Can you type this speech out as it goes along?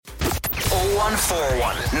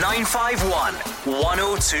0141 951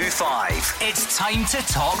 1025. It's time to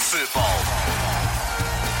talk football.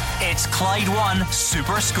 It's Clyde One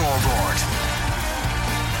Super Scoreboard.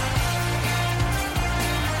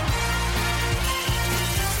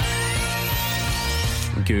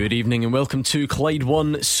 Good evening and welcome to Clyde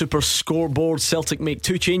One Super Scoreboard. Celtic make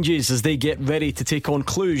two changes as they get ready to take on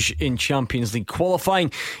Cluj in Champions League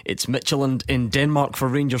qualifying. It's Midtjylland in Denmark for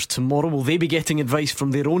Rangers tomorrow. Will they be getting advice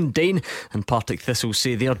from their own Dane? And Partick Thistle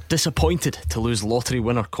say they are disappointed to lose lottery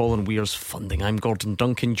winner Colin Weir's funding. I'm Gordon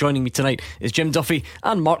Duncan. Joining me tonight is Jim Duffy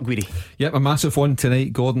and Mark Guidi. Yep, a massive one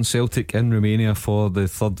tonight. Gordon, Celtic in Romania for the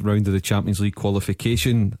third round of the Champions League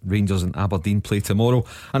qualification. Rangers and Aberdeen play tomorrow.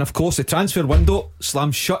 And of course the transfer window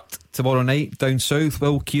slams shut tomorrow night down south.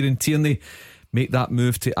 Will Kieran Tierney make that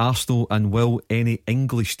move to Arsenal, and will any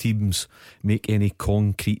English teams make any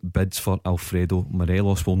concrete bids for Alfredo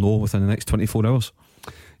Morelos? We'll know within the next 24 hours.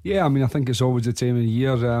 Yeah, I mean, I think it's always the time of the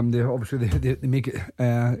year. They make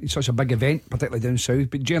it such a big event, particularly down south,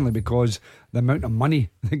 but generally because the amount of money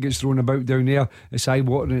that gets thrown about down there is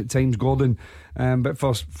eye-watering at times, Gordon. But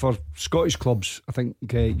for Scottish clubs, I think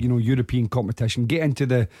European competition, get into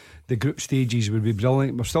the group stages would be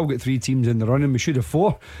brilliant. We've still got 3 teams in the running. We should have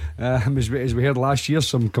 4. As we heard last year,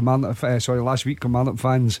 last week, Kilmarnock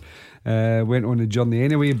fans went on the journey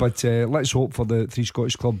anyway. But let's hope for the 3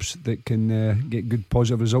 Scottish clubs that can get good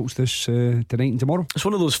positive results this tonight and tomorrow. It's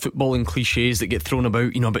one of those footballing cliches that get thrown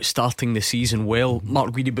about, about starting the season well,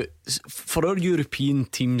 Mark Guidi. But for our European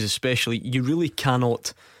teams especially, you really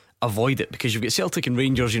cannot avoid it, because you've got Celtic and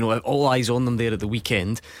Rangers, all eyes on them there at the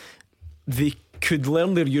weekend. They could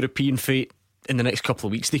learn their European fate in the next couple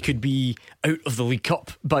of weeks. They could be out of the League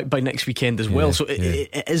Cup by next weekend as well. So it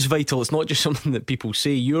is vital. It's not just something that people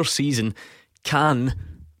say. Your season can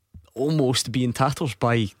almost be in tatters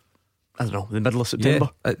by, I don't know, the middle of September.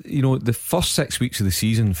 The first 6 weeks of the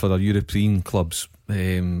season for our European clubs are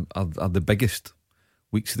the biggest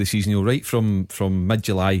weeks of the season. Right from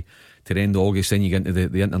mid-July to the end of August, then you get into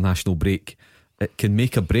the international break. It can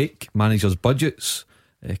make or break managers' budgets.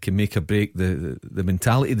 It can make or break the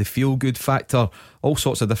mentality, the feel-good factor, all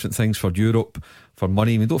sorts of different things for Europe, for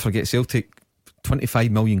money. I mean, don't forget Celtic,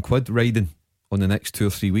 25 million quid riding on the next 2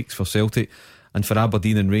 or 3 weeks for Celtic. And for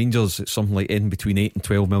Aberdeen and Rangers, it's something like in between 8 and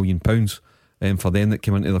 12 million pounds for them that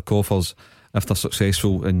come into their coffers if they're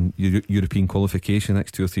successful in European qualification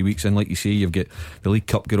next 2 or 3 weeks. And like you say, you've got the League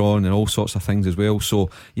Cup going on and all sorts of things as well.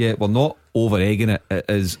 So yeah, we're not over egging it. It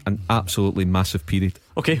is an absolutely massive period.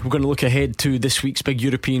 Okay, we're going to look ahead to this week's big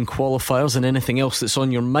European qualifiers and anything else that's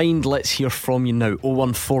on your mind. Let's hear from you now.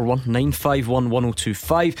 0141 951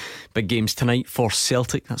 1025. Big games tonight for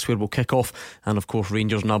Celtic, that's where we'll kick off. And of course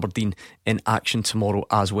Rangers and Aberdeen in action tomorrow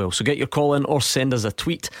as well. So get your call in or send us a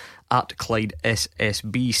tweet at Clyde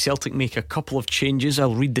SSB. Celtic make a couple of changes.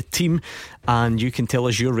 I'll read the team and you can tell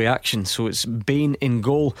us your reaction. So it's Bain in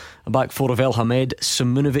goal, a back four of El Hamed,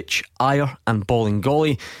 Simunovic, Ayer and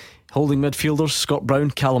Bolingoli. Holding midfielders, Scott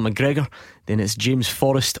Brown, Callum McGregor. Then it's James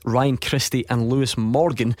Forrest, Ryan Christie and Lewis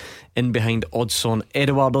Morgan. In behind Odsonne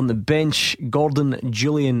Edouard. On the bench, Gordon,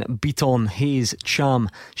 Julian, Beaton, Hayes, Cham,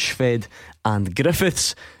 Shved and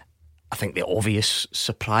Griffiths. I think the obvious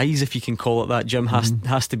surprise, if you can call it that, Jim,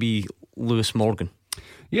 has to be Lewis Morgan.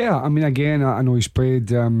 Yeah, I mean, again, I know he's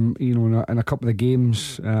played in a couple of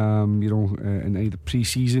games in either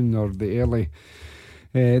pre-season or the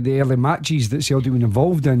early matches that Celtic been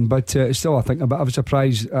involved in, but still I think a bit of a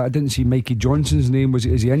surprise. I didn't see Mikey Johnson's name. Is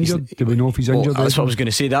he injured? Do we know if he's injured? That's what I was going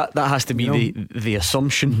to say. That has to be the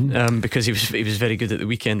assumption, because he was very good at the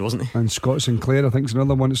weekend, wasn't he? And Scott Sinclair, I think, is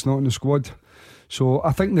another one that's not in the squad. So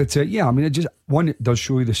I think that it does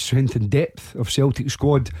show you the strength and depth of Celtic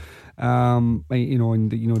squad. And they've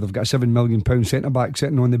got a £7 million centre back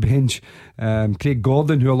sitting on the bench. Craig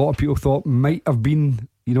Gordon, who a lot of people thought might have been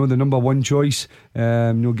the number one choice,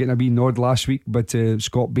 getting a wee nod last week, but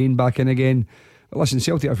Scott Bain back in again. But listen,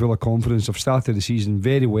 Celtic are full of confidence. They've started the season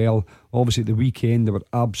very well. Obviously at the weekend they were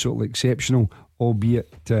absolutely exceptional,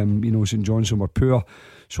 albeit St Johnstone were poor.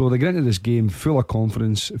 So they get into this game full of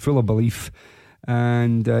confidence, full of belief.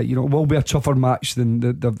 And it will be a tougher match than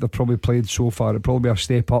they've probably played so far. It'll probably be a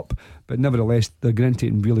step up, but nevertheless they're going to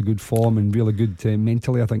in really good form and really good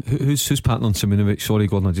mentally, I think. Who's partnering Simunovic? Sorry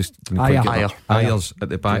Gordon, I just Ayer's at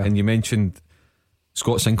the back. And you mentioned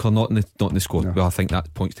Scott Sinclair not in the squad. Well, I think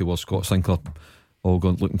that points towards Scott Sinclair all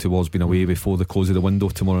going looking towards being away before the close of the window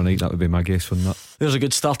tomorrow night. That would be my guess on that. There's a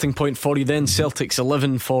good starting point for you then. Celtic's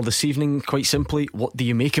 11 for this evening. Quite simply, what do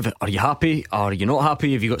you make of it? Are you happy? Are you not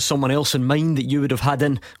happy? Have you got someone else in mind that you would have had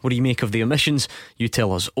in? What do you make of the omissions? You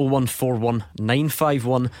tell us. 0141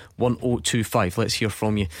 951 1025. Let's hear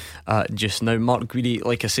from you just now. Mark Guidi,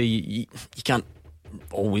 like I say, you can't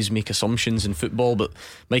always make assumptions in football, but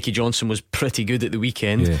Mikey Johnson was pretty good at the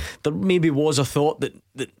weekend. There maybe was a thought that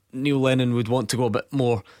Neil Lennon would want to go a bit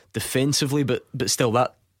more defensively, but still,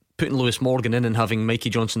 that putting Lewis Morgan in and having Mikey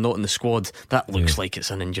Johnson not in the squad, that looks like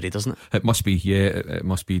it's an injury, doesn't it? It must be, it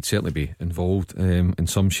must be. He'd certainly be involved in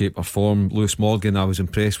some shape or form. Lewis Morgan, I was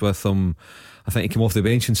impressed with him. I think he came off the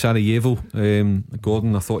bench in Sarajevo.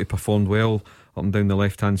 Gordon, I thought he performed well up and down the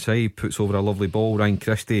left hand side, puts over a lovely ball. Ryan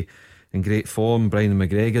Christie in great form. Brian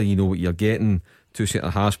McGregor, you know what you're getting. Two centre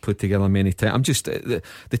halves put together many times. I'm just the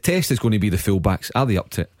test is going to be the fullbacks. Are they up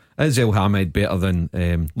to it? Is El Hamed better than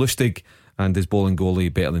Lustig, and is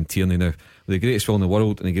Bolingoli better than Tierney? Now, with the greatest will in the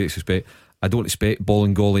world and the greatest respect, I don't expect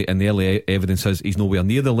Bolingoli, and the early evidence is he's nowhere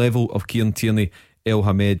near the level of Kieran Tierney. El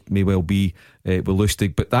Hamed may well be with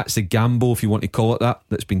Lustig, but that's the gamble, if you want to call it that,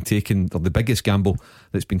 that's been taken, or the biggest gamble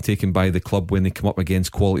that's been taken by the club when they come up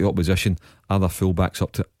against quality opposition. Are their fullbacks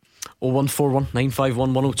up to it? 0141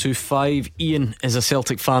 951 1025. Ian is a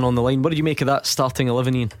Celtic fan on the line. What did you make of that starting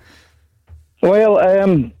 11, Ian? Well,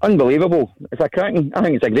 unbelievable. It's a cracking, I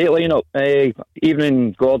think it's a great lineup.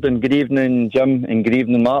 Evening Gordon, good evening Jim, and good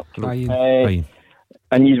evening Mark. Hi.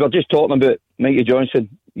 And you were just talking about Mikey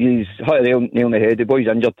Johnson. He's hit a nail in the head. The boy's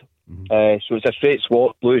injured. So it's a straight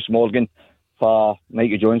swap, Lewis Morgan for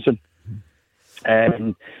Mikey Johnson.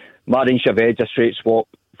 And Marian Chaved's a straight swap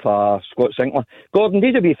for Scott Sinclair. Gordon,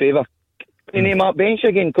 do a wee favour. Can you name that bench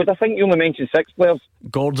again? Because I think you only mentioned 6 players.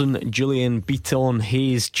 Gordon, Julian, Beaton,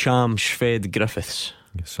 Hayes, Cham, Shved, Griffiths.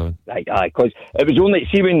 Yes, son. Aye, because it was only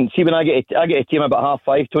see when I get a team about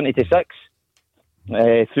 5:30, 20 to 6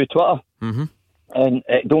 through Twitter, and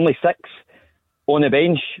it's only 6 on the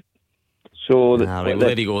bench. So right,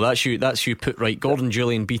 there you go. That's you put right. Gordon,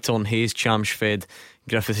 Julian, Beaton, Hayes, Cham, Shved,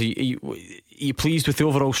 Griffiths. Are you pleased with the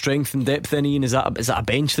overall strength and depth then, Ian? Is that a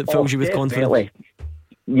bench that fills you with confidence?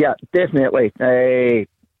 Yeah, definitely.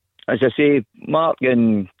 As I say, Mark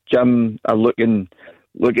and Jim are looking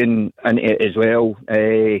into it as well.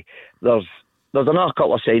 There's another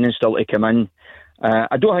couple of signings still to come in.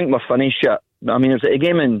 I don't think we're finished yet. I mean, I was at a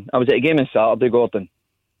game on Saturday, Gordon.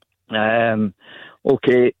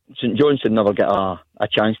 Okay, St Johnstone never got a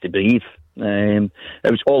chance to breathe. It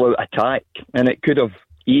was all out attack, and it could have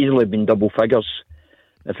easily been double figures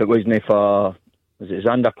if it wasn't for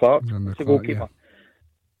Xander Clark, the goalkeeper.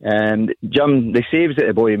 Jim, the saves that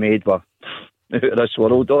the boy made were out of this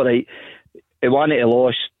world. All right, he wanted to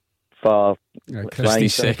lost for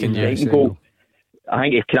Christie's second goal. I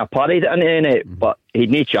think he kind of parried it into the net, but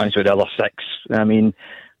he'd no chance with the other 6. I mean,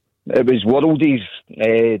 it was worldies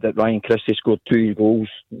that Ryan Christie scored 2 goals,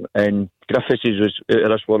 and Griffiths was out of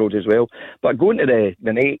this world as well. But going to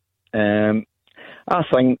the night, I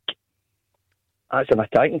think that's an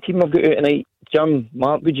attacking team I've got out tonight. Jim,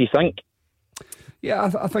 Mark, what do you think?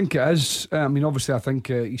 Yeah, I think it is. I mean, obviously, I think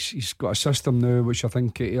he's got a system now which I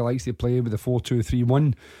think he likes to play with the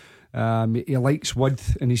 4-2-3-1. He likes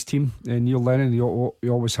width in his team. Neil Lennon, he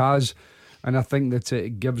always has. And I think that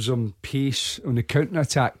it gives him pace on the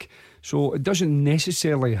counter-attack. So it doesn't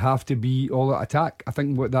necessarily have to be all that attack. I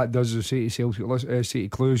think what that does is say to Celtic, say to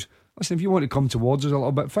Clues, listen, if you want to come towards us a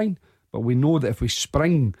little bit, fine. But we know that if we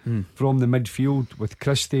spring from the midfield with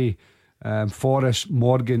Christie, Forrest,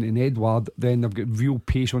 Morgan and Edward, then they've got real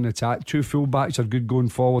pace on the attack. 2 full-backs are good going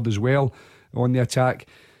forward as well on the attack.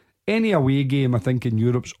 Any away game, I think, in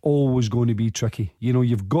Europe's always going to be tricky. You know,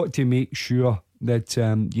 you've got to make sure that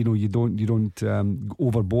you don't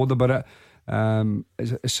overboard about it.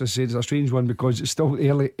 As I said, it's a strange one because it's still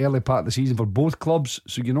early part of the season for both clubs,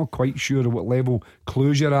 so you're not quite sure what level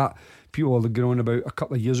Clues you're at. People are going on about a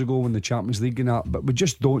couple of years ago when the Champions League and that, but we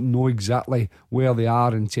just don't know exactly where they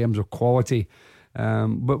are in terms of quality.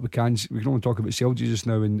 But we can only talk about Celtic just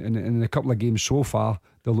now, and in a couple of games so far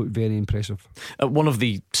they look very impressive. One of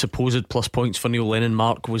the supposed plus points for Neil Lennon,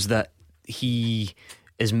 Mark, was that he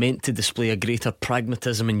is meant to display a greater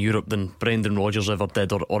pragmatism in Europe than Brendan Rodgers ever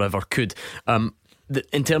did or ever could.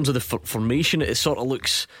 In terms of the formation, it sort of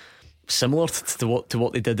looks similar to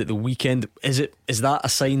what they did at the weekend. Is that a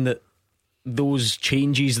sign that those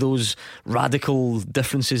changes, those radical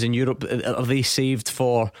differences in Europe, are they saved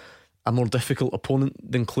for a more difficult opponent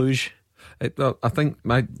than Cluj? I think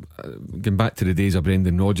going back to the days of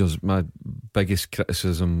Brendan Rodgers, my biggest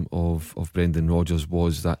criticism of Brendan Rodgers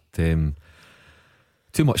was that too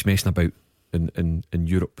much messing about. in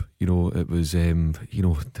Europe. You know, it was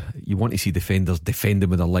you want to see defenders defending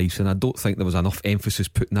with their lives, and I don't think there was enough emphasis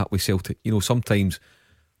put in that with Celtic. You know, sometimes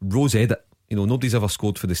Rose edit. You know, nobody's ever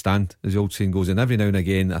scored for the stand, as the old saying goes, and every now and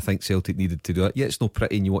again I think Celtic needed to do it. Yeah, it's not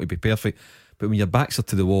pretty and you want to be perfect, but when your backs are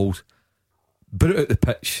to the walls, put it out the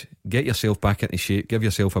pitch, get yourself back into shape, give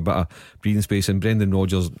yourself a bit of breathing space. And Brendan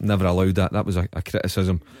Rodgers never allowed that. That was a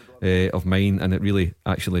criticism of mine, and it really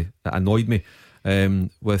actually annoyed me.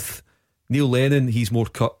 With Neil Lennon, he's more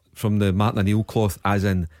cut from the Martin O'Neill cloth, as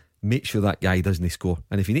in make sure that guy doesn't score,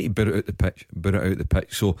 and if you need to boot it out the pitch, boot it out the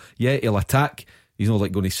pitch. So yeah, he'll attack. He's not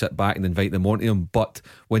like going to sit back and invite them onto him, but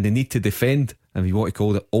when they need to defend, and if you want to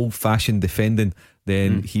call it old fashioned defending,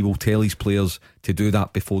 then he will tell his players to do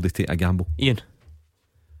that before they take a gamble. Ian.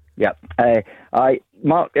 Yeah,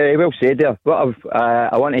 Mark, well said there. But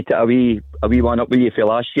I wanted to a wee one up with you for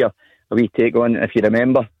last year, a wee take on, if you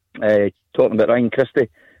remember, talking about Ryan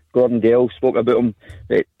Christie. Gordon Dale spoke about him.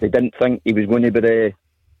 They didn't think he was going to be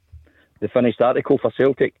the finished article for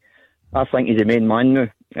Celtic. I think he's the main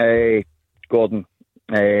man now, Gordon.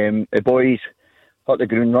 The boys hit the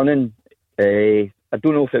ground running. I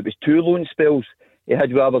don't know if it was 2 loan spells he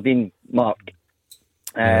had with Aberdeen, Mark.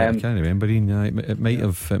 I can't remember. It might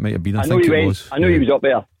have been. I think it was. I know he was up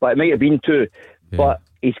there, but it might have been 2. Yeah. But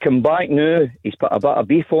he's come back now. He's put a bit of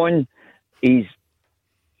beef on.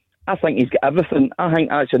 I think he's got everything. I think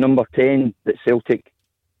that's a number 10 that Celtic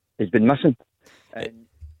has been missing.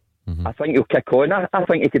 I think he'll kick on. I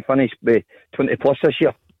think he could finish with 20 plus this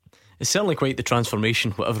year. It's certainly quite the transformation,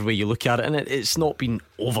 whatever way you look at it, and it's not been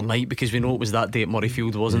overnight, because we know it was that day at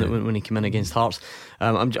Murrayfield, wasn't it, when he came in against Hearts.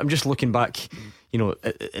 I'm just looking back, you know,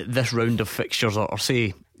 at this round of fixtures, or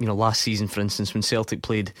say, you know, last season, for instance, when Celtic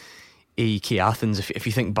played AEK Athens. If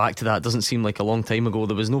you think back to that, it doesn't seem like a long time ago.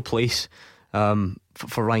 There was no place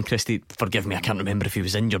for Ryan Christie. Forgive me, I can't remember if he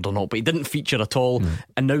was injured or not, but he didn't feature at all,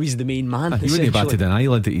 and now he's the main man. He wouldn't have batted an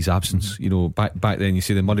eyelid at his absence. You know, back then, you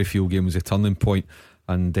say the Murrayfield game was a turning point.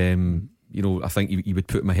 And you know, I think you would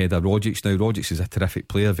put him ahead of Rodgers. Now Rodgers is a terrific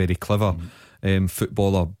player, very clever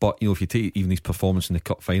footballer, but you know, if you take even his performance in the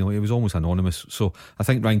cup final, he was almost anonymous. So I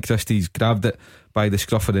think Ryan Christie's grabbed it by the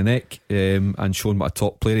scruff of the neck and shown what a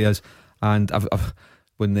top player he is. And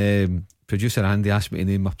when the producer Andy asked me to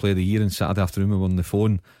name my player of the year on Saturday afternoon, we were on the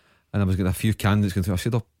phone, and I was getting a few candidates going through. I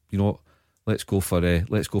said, "Oh, you know what? Let's go for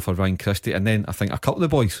Ryan Christie." And then I think a couple of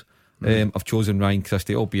the boys I've chosen Ryan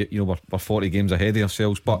Christie, albeit, you know, we're 40 games ahead of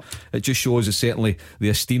ourselves, but it just shows us certainly the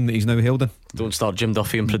esteem that he's now held in. Don't start Jim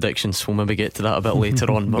Duffy in predictions. We'll maybe get to that a bit later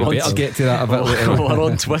on. We'll get to that a bit later on. We're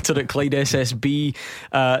on Twitter at Clyde SSB.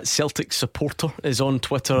 Celtic supporter is on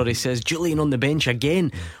Twitter. He says, Julian on the bench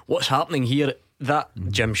again. What's happening here? That,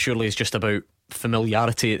 Jim, surely is just about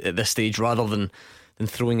familiarity at this stage rather than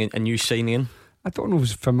throwing a new signing in. I don't know if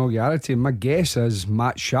it's familiarity. My guess is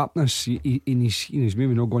match sharpness. He's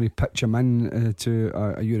maybe not going to pitch him in to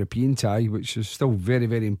a European tie, which is still very,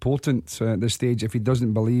 very important at this stage. If he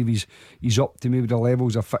doesn't believe he's up to maybe the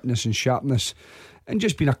levels of fitness and sharpness, and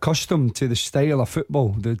just being accustomed to the style of football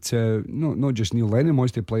that not just Neil Lennon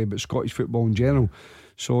wants to play, but Scottish football in general.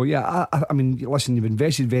 So yeah, I mean, listen, you've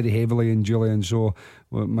invested very heavily in Julian, so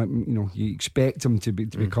you expect him to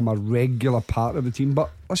become a regular part of the team.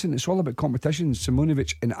 But listen, it's all about competition.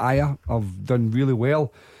 Simonovic and Aya have done really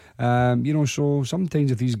well. So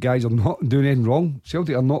sometimes if these guys are not doing anything wrong,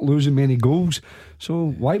 Celtic are not losing many goals.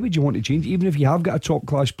 So why would you want to change? Even if you have got a top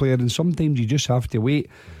class player, and sometimes you just have to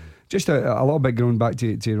wait. Just a little bit going back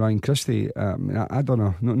to Ryan Christie. I don't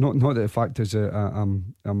know. Not that the fact is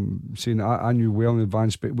I'm saying I knew well in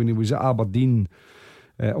advance, but when he was at Aberdeen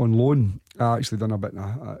on loan, I actually done a bit.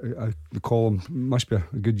 The column must be a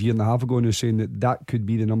good year and a half ago, and he was saying that could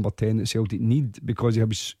be the number 10 that Celtic need because he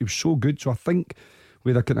was so good. So I think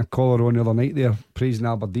with a kind of collar on the other night there, praising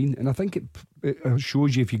Aberdeen, and I think it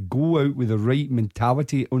shows you if you go out with the right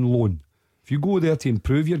mentality on loan, if you go there to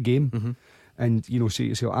improve your game. And say to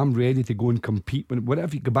yourself, I'm ready to go and compete.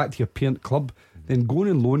 Whatever, you go back to your parent club, then going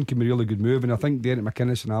on loan can be a really good move. And I think Derek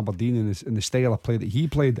McInnes in Aberdeen and the style of play that he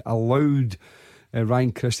played allowed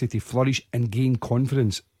Ryan Christie to flourish and gain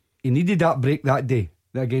confidence. He needed that break that day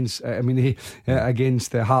against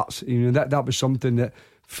the Hearts. That was something that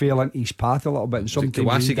fell into his path a little bit. And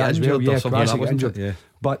sometimes Kawasi got injured or something. Kawasi got injured.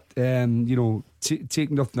 But take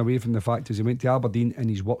nothing away from the fact is he went to Aberdeen and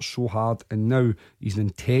he's worked so hard, and now he's an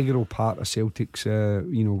integral part of Celtic's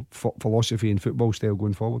philosophy and football style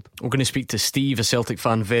going forward. We're going to speak to Steve, a Celtic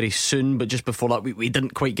fan, very soon, but just before that we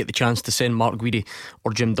didn't quite get the chance to send Mark Guidi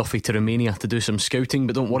or Jim Duffy to Romania to do some scouting,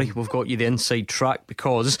 but don't worry, we've got you the inside track,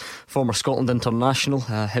 because former Scotland international,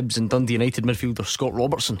 Hibs and Dundee United midfielder Scott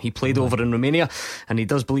Robertson, he played over in Romania, and he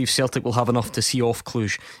does believe Celtic will have enough to see off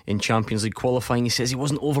Cluj in Champions League qualifying. He says he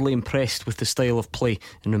wasn't overly impressed with the style of play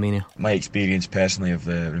in Romania. My experience personally of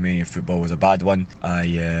the Romanian football was a bad one.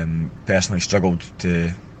 I personally struggled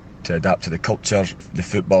to adapt to the culture, the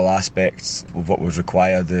football aspects of what was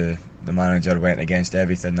required. The manager went against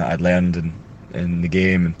everything that I'd learned in the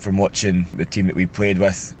game, and from watching the team that we played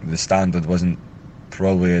with, the standard wasn't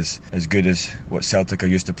probably as good as what Celtic are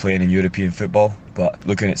used to playing in European football. But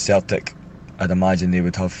looking at Celtic, I'd imagine they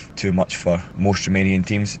would have too much for most Romanian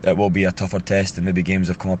teams. It will be a tougher test than maybe games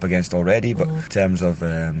I've come up against already, but in terms of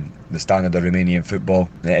the standard of Romanian football,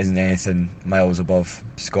 it isn't anything miles above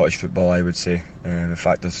Scottish football, I would say. In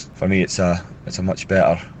fact, for me it's a much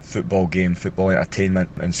better football game, football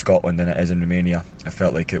entertainment in Scotland than it is in Romania. I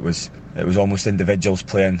felt like it was almost individuals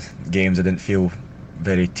playing games. I didn't feel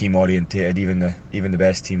very team orientated. Even the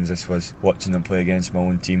best teams, this was watching them play against my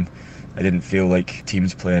own team. I didn't feel like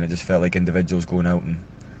teams playing, it just felt like individuals going out and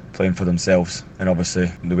playing for themselves. And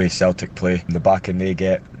obviously the way Celtic play, the backing they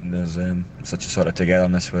get, there's such a sort of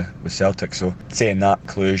togetherness with Celtic. So saying that,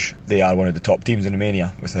 Cluj, they are one of the top teams in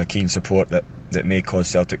Romania, with a keen support that may cause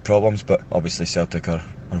Celtic problems, but obviously Celtic are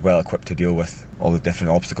well equipped to deal with all the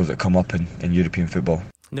different obstacles that come up in European football.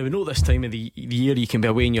 Now, we know this time of the year you can be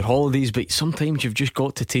away on your holidays, but sometimes you've just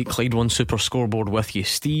got to take Clyde One Super Scoreboard with you.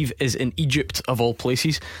 Steve is in Egypt, of all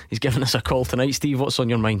places. He's giving us a call tonight. Steve, what's on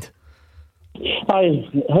your mind? Hi,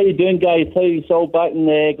 how you doing, guys? How's all back in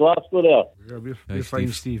Glasgow there? Yeah, we're fine,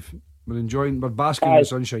 Steve. We're basking in the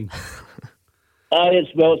sunshine.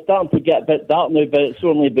 It's starting to get a bit dark now, but it's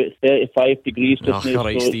only about 35 degrees just now,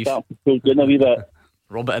 right, so Steve. it's starting to cool down a wee bit.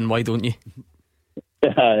 Rub it in, why don't you?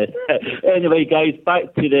 Anyway, guys,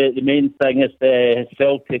 back to the main thing is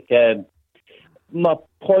Celtic. My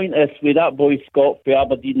point is, with that boy Scott for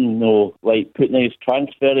Aberdeen, putting in his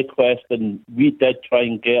transfer request, and we did try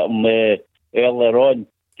and get him earlier on. Do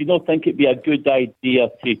you not think it'd be a good idea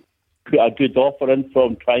to put a good offer in for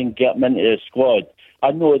him, try and get him into the squad?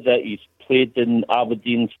 I know that he's played in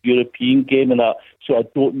Aberdeen's European game and that, so I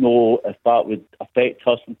don't know if that would affect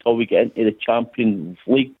us until we get into the Champions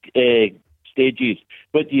League stages.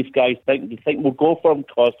 What do you guys think? Do you think we'll go for him?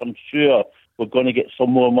 Because I'm sure we're going to get some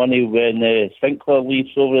more money when Sinclair leaves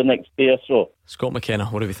over the next day or so. Scott McKenna,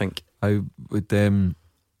 what do we think? I would bear in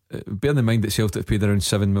mind that Celtic paid around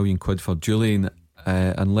 £7 million for Julian,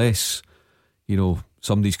 unless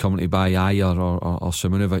somebody's coming to buy Ayer or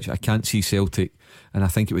Simunovic. I can't see Celtic, and I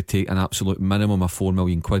think it would take an absolute minimum of £4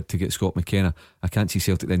 million to get Scott McKenna. I can't see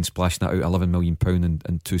Celtic then splashing that out £11 million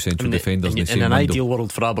and two central defenders in an ideal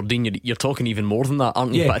world for Aberdeen, you're talking even more than that,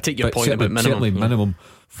 aren't you? Yeah, but I take your point about minimum. Certainly minimum.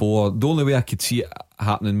 For the only way I could see it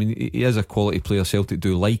happening, I mean, he is a quality player, Celtic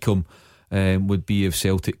do like him, would be if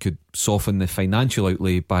Celtic could soften the financial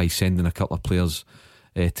outlay by sending a couple of players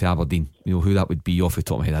to Aberdeen. Who that would be off the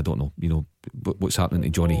top of my head, I don't know. What's happening to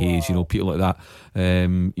Johnny Hayes, people like that,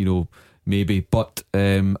 maybe. But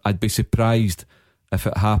I'd be surprised if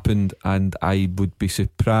it happened, and I would be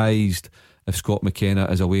surprised if Scott McKenna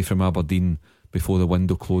is away from Aberdeen before the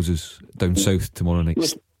window closes down south tomorrow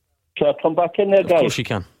night. Can I come back in there, guys? Of course you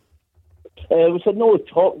can. Was there no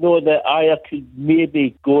talk though that Ayer could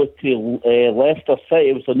maybe go to Leicester City?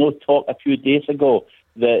 It was a no talk a few days ago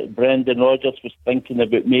that Brendan Rodgers was thinking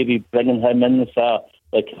about maybe bringing him in as a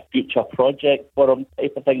future project for him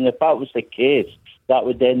type of thing. And if that was the case, that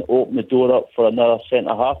would then open the door up for another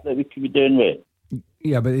centre half that we could be doing with.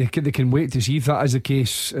 Yeah, but they can wait to see if that is the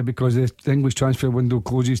case, because the English transfer window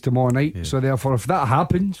closes tomorrow night. Yeah. So therefore, if that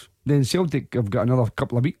happens, then Celtic have got another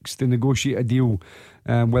couple of weeks to negotiate a deal,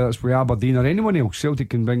 whether it's with Aberdeen or anyone else. Celtic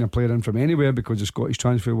can bring a player in from anywhere because the Scottish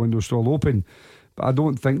transfer window is still open. But I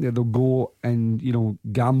don't think that they'll go and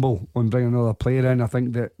gamble on bringing another player in. I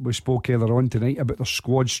think that we spoke earlier on tonight about their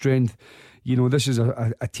squad strength. This is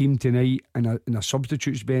a team tonight and a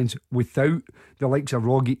substitutes bench without the likes of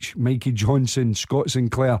Rogic, Mikey Johnson, Scott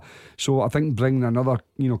Sinclair. So I think bringing another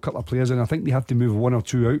couple of players in, I think they have to move one or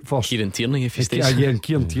two out first. Kieran Tierney, if he stays. Yeah, and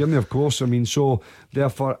Kieran Tierney, of course. I mean, so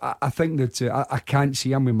therefore I think that I can't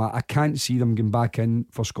see him with Matt. I can't see them getting back in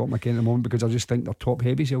for Scott McKenna at the moment, because I just think they're top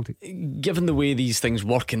heavy, Celtic. Given the way these things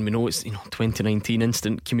work, and we know it's 2019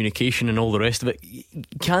 instant communication and all the rest of it,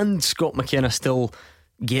 can Scott McKenna still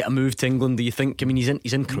get a move to England, do you think? I mean,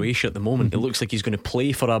 he's in Croatia at the moment. It looks like he's going to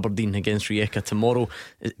play for Aberdeen against Rijeka tomorrow.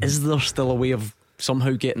 Is there still a way of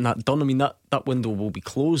somehow getting that done? I mean, that window will be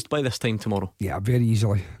closed by this time tomorrow. Yeah, very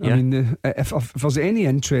easily. I mean, if there's any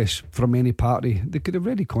interest from any party, they could have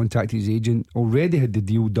already contacted his agent, already had the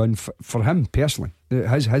deal done for him personally.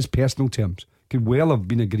 His personal terms could well have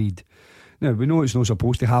been agreed. Now, we know it's not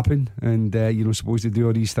supposed to happen, and you're not supposed to do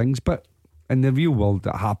all these things, but in the real world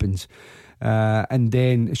that happens. And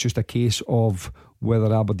then it's just a case of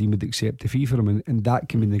whether Aberdeen would accept the fee for him, and that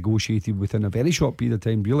can be negotiated within a very short period of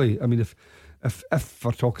time, really. I mean, if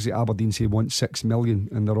for talkers at Aberdeen say want 6 million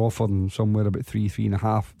and they're offering somewhere about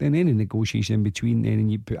 3.5, then any negotiation in between, then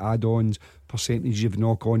and you put add-ons, percentages of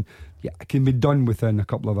knock on, it can be done within a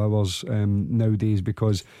couple of hours nowadays,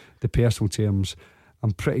 because the personal terms,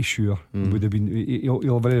 I'm pretty sure would have been,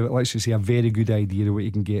 you'll have, let's just say, a very good idea of what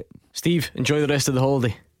you can get. Steve, enjoy the rest of the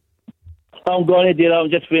holiday. I'm going to do that. I'm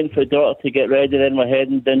just waiting for the daughter to get ready, then we're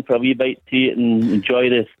heading down for a wee bite to eat and enjoy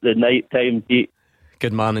the night time tea.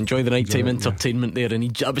 Good man, enjoy the nighttime entertainment there in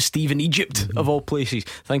Egypt. That was Steve in Egypt, of all places.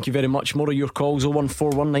 Thank you very much. More of your calls,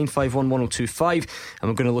 0141 951 1025. And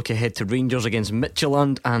we're going to look ahead to Rangers against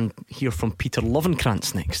Midtjylland and hear from Peter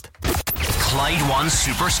Lovenkrantz next. Clyde One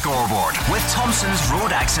Super Scoreboard with Thompson's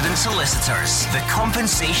Road Accident Solicitors. The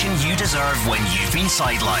compensation you deserve when you've been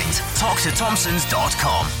sidelined. Talk to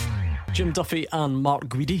Thompsons.com. Jim Duffy and Mark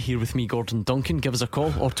Guidi here with me, Gordon Duncan. Give us a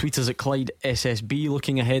call or tweet us at Clyde SSB.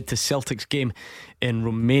 Looking ahead to Celtic's game in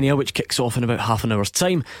Romania, which kicks off in about half an hour's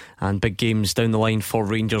time, and big games down the line for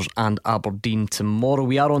Rangers and Aberdeen tomorrow.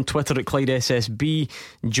 We are on Twitter at Clyde SSB.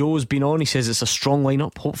 Joe's been on. He says it's a strong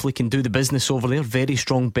lineup, hopefully can do the business over there. Very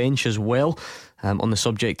strong bench as well. On the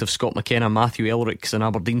subject of Scott McKenna, Matthew Elrick's an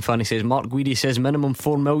Aberdeen fan. He says Mark Guidi says minimum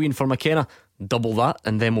 4 million for McKenna. Double that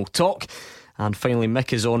and then we'll talk. And finally,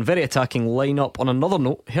 Mick is on. Very attacking lineup. On another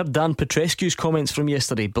note, heard Dan Petrescu's comments from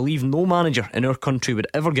yesterday. Believe no manager in our country would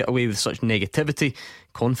ever get away with such negativity.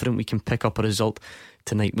 Confident we can pick up a result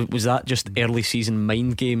tonight. Was that just early season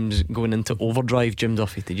mind games going into overdrive, Jim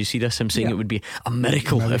Duffy? Did you see this? Him saying it would be a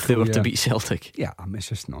miracle if they were to beat Celtic. Yeah, I mean, it's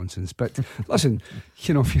just nonsense. But listen,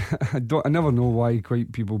 you know, I never know why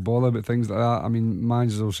quite people bother about things like that. I mean,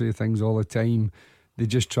 managers will say things all the time. They're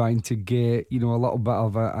just trying to get, you know, a little bit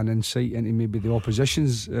of an insight into maybe the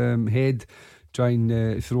opposition's head, try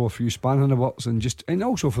and throw a few spanner in the works, and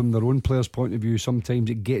also from their own players' point of view, sometimes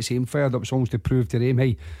it gets him fired up. It's almost to prove to them,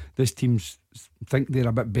 hey, this team's think they're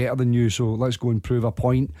a bit better than you, so let's go and prove a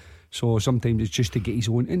point. So sometimes it's just to get his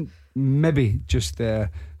own, and maybe just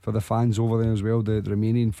for the fans over there as well, the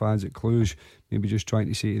Romanian fans at Cluj, maybe just trying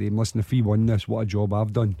to say to them, listen, if he won this, what a job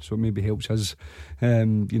I've done. So it maybe helps his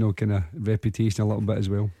kind of reputation a little bit as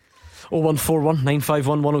well. 0141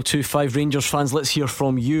 951 1025. Rangers fans, let's hear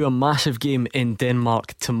from you. A massive game in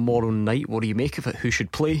Denmark tomorrow night. What do you make of it? Who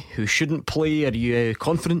should play? Who shouldn't play? Are you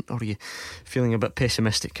confident, or are you feeling a bit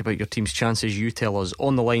pessimistic about your team's chances? You tell us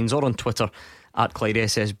on the lines or on Twitter at Clyde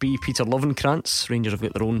SSB. Peter Lovenkrantz, Rangers have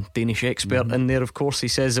got their own Danish expert in there, of course. He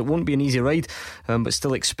says it won't be an easy ride, but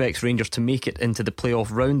still expects Rangers to make it into the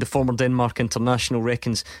playoff round. The former Denmark international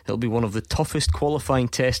reckons it'll be one of the toughest qualifying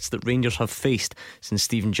tests that Rangers have faced since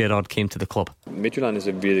Steven Gerrard came to the club. Midtjylland is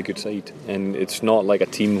a really good side, and it's not like a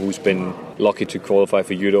team who's been lucky to qualify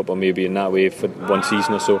for Europe, or maybe in that way for one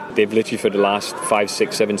season or so. They've literally for the last 5,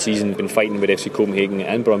 6, 7 seasons been fighting with FC Copenhagen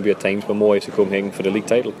and Brøndby at times, but more FC Copenhagen for the league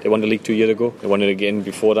title. They won the league 2 years ago. They won it again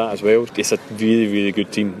before that as well. It's a really, really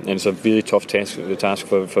good team, and it's a really tough task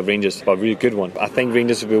for Rangers, but a really good one. I think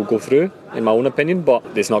Rangers will go through, in my own opinion, but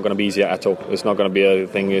it's not going to be easy at all. It's not going to be a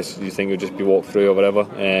thing you think it'll just be walked through or whatever.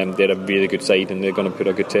 They're a really good side, and they're going to put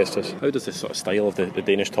a good test to us. How does the sort of style of the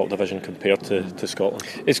Danish top division compare to Scotland?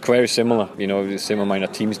 It's very similar, you know, the same amount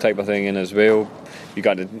of teams type of thing in as well. You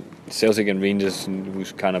got the Celtic and Rangers,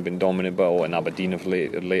 who's kind of been dominant, but and Aberdeen of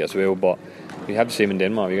late as well. But you have the same in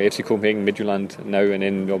Denmark. You got FC Copenhagen, Midtjylland now, and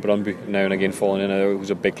then Brøndby now and again falling in,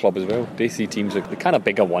 who's a big club as well. They see teams are the kind of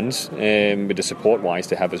bigger ones, with the support wise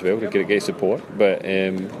to have as well, to get support. But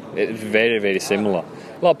it's very, very similar.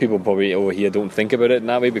 A lot of people probably over here don't think about it in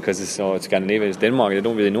that way because it's Scandinavia, it's Denmark, they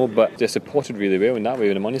don't really know, but they're supported really well in that way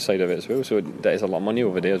with the money side of it as well. So there's a lot of money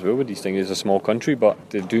over there as well with these things. It's a small country, but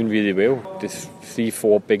they're doing really well. The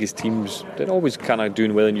 3-4 biggest teams, they're always kind of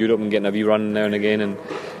doing well in Europe and getting a wee run now and again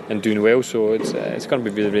and doing well. So it's going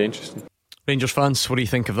to be really, really interesting. Rangers fans, what do you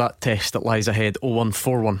think of that test that lies ahead?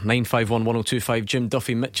 0141 951 1025. Jim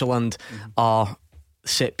Duffy, Midtjylland are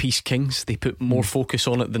set piece kings. They put more focus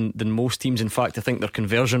on it than most teams. In fact, I think their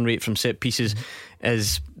conversion rate from set pieces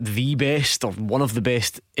is the best, or one of the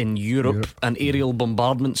best in Europe. An aerial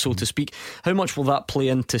bombardment, so to speak. How much will that play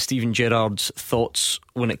into Steven Gerrard's thoughts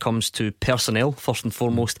when it comes to personnel first and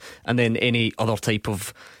foremost, and then any other type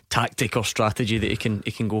of tactic or strategy that he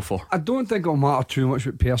can go for? I don't think it'll matter too much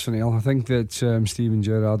with personnel. I think that Steven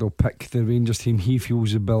Gerrard will pick the Rangers team he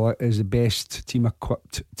feels is the best team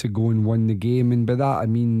equipped to go and win the game, and by that I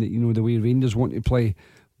mean that, you know, the way Rangers want to play.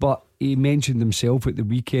 But he mentioned himself at the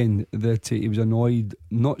weekend that he was annoyed,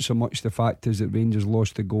 not so much the fact is that Rangers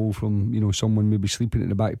lost the goal from, you know, someone maybe sleeping at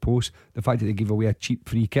the back post, the fact that they gave away a cheap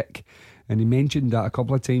free kick. And he mentioned that a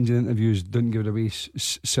couple of times in interviews, don't give away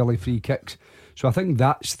silly free kicks. So I think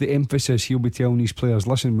that's the emphasis he'll be telling these players.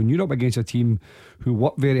 Listen, when you're up against a team who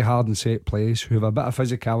work very hard in set plays, who have a bit of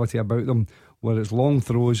physicality about them, whether it's long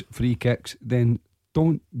throws, free kicks, then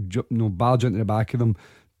don't barge into the back of them.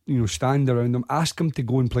 You know, stand around them, ask them to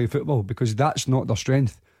go and play football, because that's not their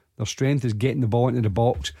strength. Their strength is getting the ball into the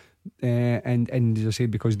box, and as I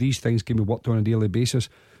said, because these things can be worked on a daily basis.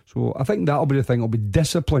 So I think that'll be the thing. It'll be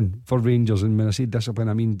discipline for Rangers, and when I say discipline,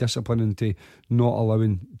 I mean discipline into not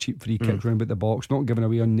allowing cheap free kicks round about the box, not giving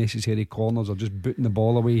away unnecessary corners, or just booting the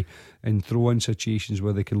ball away and throw-in situations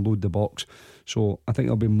where they can load the box. So I think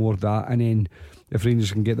there'll be more of that, and then if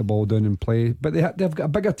Rangers can get the ball down and play. But they've got a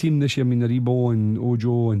bigger team this year. I mean, Aribo and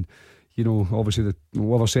Ojo, and, you know, obviously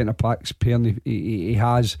whatever centre backs Perny he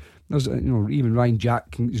has. There's, you know, even Ryan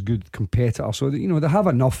Jack is a good competitor. So you know, they have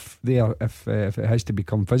enough there if it has to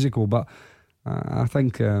become physical. But I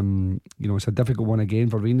think you know, it's a difficult one again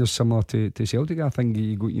for Rangers, similar to Celtic. I think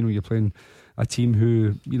you're playing a team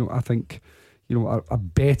who, you know, I think, you know, are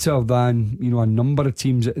better than, you know, a number of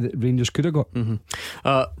teams that Rangers could have got.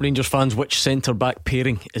 Rangers fans, which centre back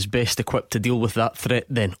pairing is best equipped to deal with that threat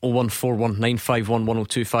then? 0141 951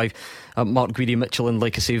 1025. Mark Guidi Michelin,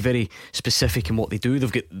 like I say, very specific in what they do.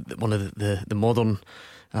 They've got one of the modern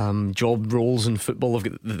job roles in football.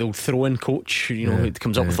 They've got the old throw-in coach, you know, who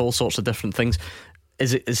comes up with all sorts of different things.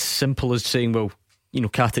 Is it as simple as saying, well, you know,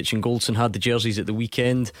 Katic and Goldson had the jerseys at the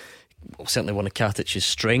weekend? Well, certainly one of Katic's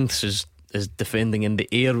strengths is defending in the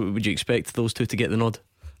air. Would you expect those two to get the nod?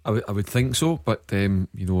 I would think so, but you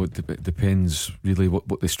know, it depends really what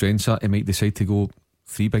the strengths are. He might decide to go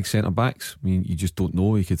three big centre backs. I mean, you just don't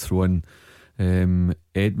know. He could throw in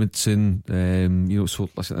Edmondson, you know. So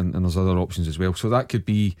listen, and there's other options as well. So that could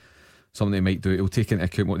be something they might do. It'll take into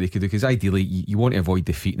account what they could do, because ideally you want to avoid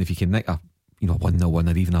defeat, and if you can nick a 1-0 win,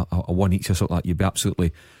 or even a 1 each or something like that, you'd be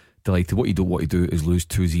absolutely delighted. What you don't want to do is lose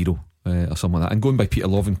 2-0 or something like that. And going by Peter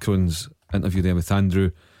Lovenkran's interview there with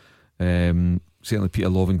Andrew, certainly Peter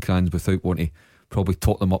Lovenkran's, without wanting to probably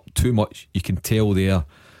talk them up too much, you can tell there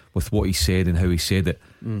with what he said and how he said it,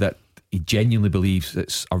 that he genuinely believes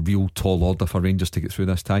it's a real tall order for Rangers to get through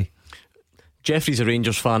this tie. Jeffrey's a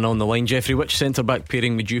Rangers fan on the line. Jeffrey, which centre back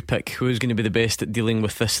pairing would you pick? Who's going to be the best at dealing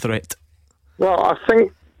with this threat? Well, I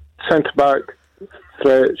think centre back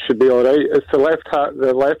threat should be alright. It's the left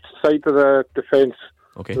side of the defence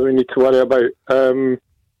that we need to worry about.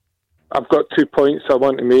 I've got 2 points I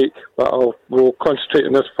want to make, but we'll concentrate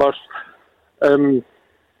on this first.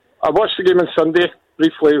 I watched the game on Sunday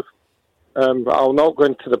briefly, but I'll not go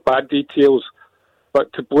into the bad details.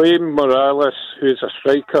 But to blame Morales, who's a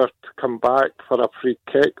striker, to come back for a free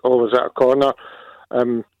kick, or was it a corner?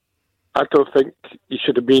 I don't think he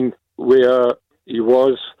should have been where he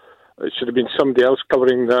was. It should have been somebody else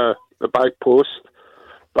covering the back post.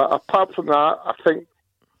 But apart from that, I think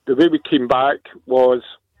the way we came back was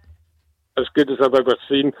as good as I've ever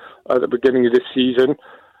seen at the beginning of the season.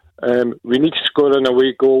 We need to score an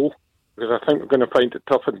away goal, because I think we're going to find it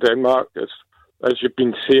tough in Denmark, as you've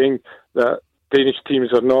been saying, that Danish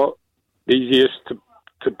teams are not the easiest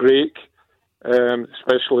to break,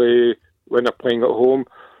 especially when they're playing at home.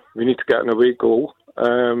 We need to get an away goal.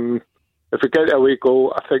 If we get an away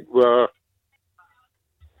goal, I think we're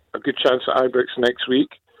a good chance at Ibrox next week.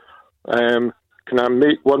 Can I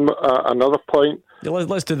make another point? Yeah,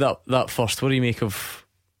 let's do that first. What do you make of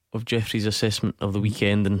Jeffrey's assessment of the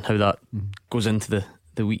weekend and how that goes into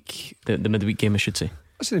the week, the midweek game, I should say?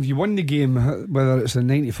 Listen, if you win the game, whether it's the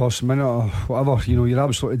 91st minute or whatever, you know, you're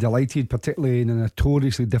absolutely delighted, particularly in a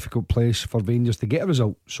notoriously difficult place for Rangers to get a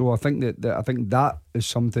result. So I think that is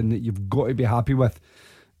something that you've got to be happy with.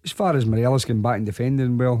 As far as Morelos getting back and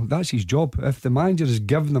defending, well, that's his job. If the manager has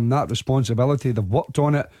given them that responsibility, they've worked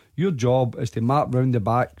on it, your job is to mark round the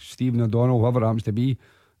back Stephen O'Donnell, whoever it happens to be,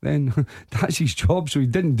 then that's his job. So he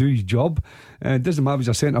didn't do his job. It doesn't matter if he's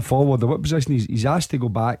a centre forward or what position he's asked to go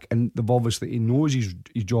back, and they've obviously, he knows his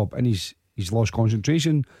job, and he's lost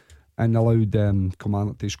concentration and allowed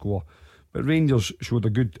Kilmarnock to score. But Rangers showed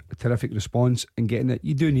a terrific response in getting it.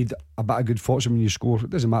 You do need a bit of good fortune when you score. It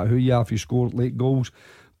doesn't matter who you are if you score late goals,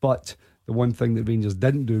 but the one thing that Rangers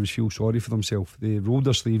didn't do was feel sorry for themselves. They rolled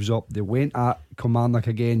their sleeves up, they went at Kilmarnock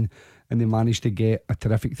again, and they managed to get a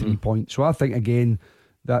terrific 3 points. So I think again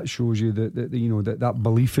that shows you that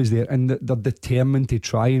belief is there, and that they're determined to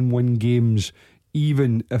try and win games,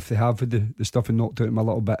 even if they have had the stuff and knocked out them a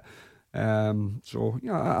little bit. So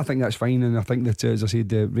yeah, I think that's fine, and I think that, as I said,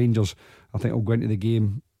 the Rangers, I think, will go into the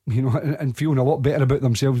game, and feeling a lot better about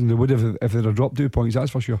themselves than they would have if they'd have dropped 2 points,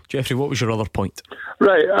 that's for sure. Jeffrey, what was your other point?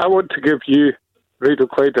 Right, I want to give you, Radio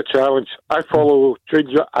Clyde, a challenge. I follow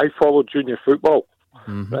junior football.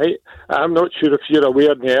 Right, I'm not sure if you're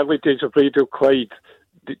aware, in the early days of Radio Clyde,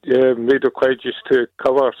 Radio Clyde used to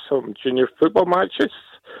cover some junior football matches.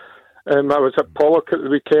 I was at Pollock at the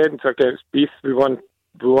weekend against Beath. We won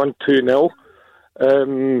 2-0.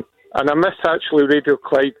 And I miss actually Radio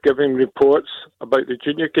Clyde giving reports about the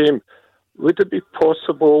junior game. Would it be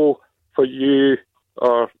possible for you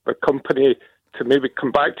or the company to maybe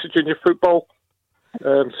come back to junior football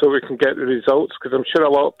so we can get the results? Because I'm sure a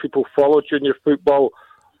lot of people follow junior football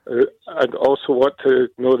and also want to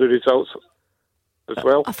know the results as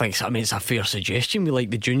well. I think so. I mean, it's a fair suggestion. We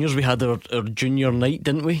like the juniors. We had our junior night,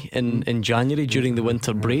 didn't we, in January during the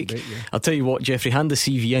winter break. I'll tell you what, Jeffrey, hand the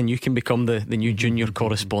CV in. You can become the new junior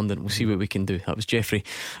correspondent. We'll see what we can do. That was Jeffrey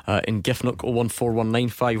in Giffnock.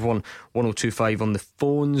 01419511025 on the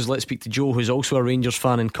phones. Let's speak to Joe, who's also a Rangers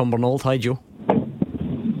fan in Cumbernauld. Hi, Joe.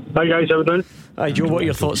 Hi guys, how are we doing? Hi Joe, what are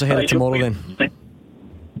your thoughts ahead of tomorrow then?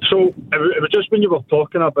 So it was just when you were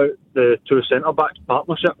talking about the two centre-backs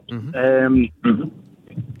partnership.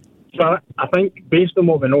 So I think, based on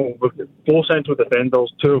what we know, we've got 4 central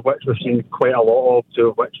defenders, 2 of which we've seen quite a lot of, 2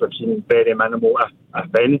 of which we've seen very minimal, if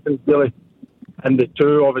anything, really. And the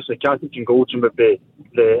 2, obviously, Katic and Goldson would be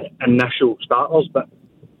the initial starters, but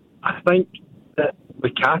I think that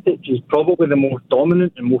with Katic, he's probably the most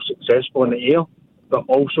dominant and most successful in the air, but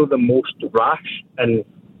also the most rash and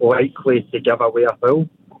likely to give away a foul.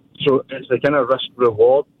 So it's the kind of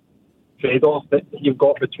risk-reward trade-off that you've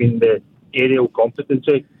got between the aerial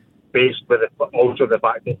competency based with also the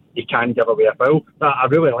fact that he can give away a foul. I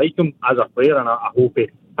really like him as a player, and I hope he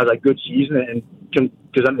has a good season and goes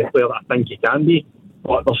into the player that I think he can be.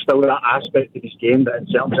 But there's still that aspect of his game that in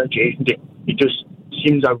certain situations he just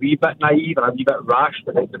seems a wee bit naive and a wee bit rash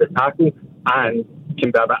with the tackle and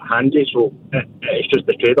can be a bit handy. So it's just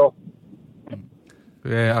the trade-off.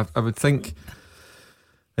 Yeah, I would think.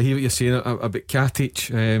 I hear what you're saying about Katic.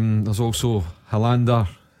 There's also Helander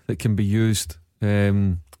that can be used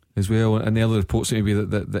as well. And the other reports seem to be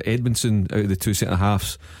that Edmondson, out of the 2 centre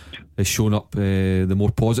halves, has shown up the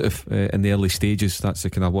more positive in the early stages. That's the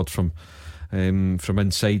kind of word from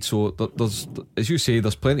inside. So there's, as you say,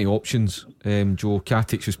 there's plenty of options. Joe,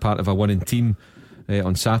 Katic was part of a winning team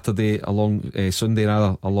on Saturday, Sunday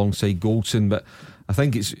rather, alongside Goldson. But I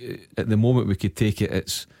think it's at the moment we could take it.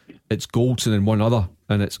 It's Goldson and one other,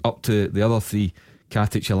 and it's up to the other 3,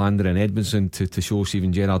 Katic, Helander and Edmondson, to show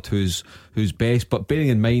Steven Gerrard who's best. But bearing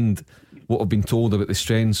in mind what I've been told about the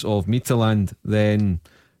strengths of Midtjylland, then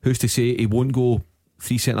who's to say he won't go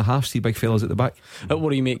 3 centre halves, 3 big fellas at the back? What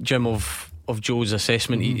do you make, Jim, of Joe's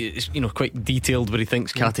assessment? It's quite detailed, where he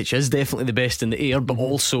thinks Katic is definitely the best in the air, but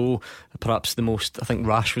also perhaps the most, I think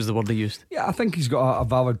rash was the word he used. Yeah, I think he's got a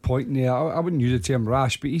valid point in there. I wouldn't use the term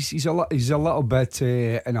rash, but he's a little bit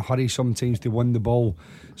in a hurry sometimes to win the ball,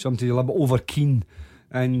 sometimes a little bit over keen.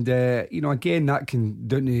 And again, that can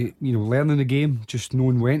down to learning the game, just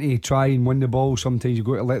knowing when to try and win the ball. Sometimes you've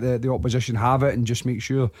got to let the opposition have it and just make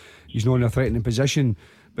sure he's not in a threatening position.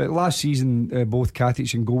 But last season, both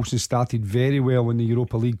Katic and Goldson started very well in the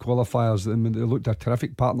Europa League qualifiers, and they looked a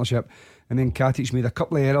terrific partnership. And then Katic made a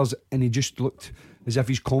couple of errors, and he just looked as if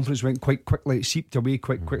his confidence went quite quickly. It seeped away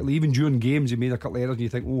quite quickly. Even during games, he made a couple of errors, and you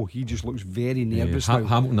think, oh, he just looks very nervous now.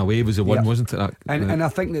 Hamilton away was the one, wasn't it? And I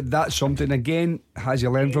think that's something, again, has he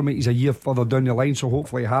learned from it? He's a year further down the line, so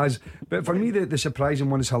hopefully he has. But for me, the surprising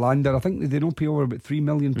one is Helander. I think they don't pay over about £3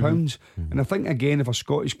 million. And I think, again, if a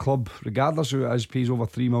Scottish club, regardless who it is, pays over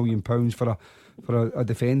 £3 million for a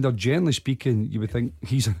defender, generally speaking, you would think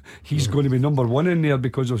he's going to be number one in there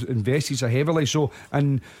because of invested so heavily. So,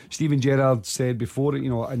 and Steven Gerrard said before,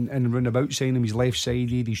 in roundabout saying him, he's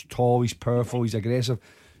left-sided, he's tall, he's powerful, he's aggressive.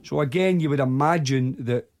 So again, you would imagine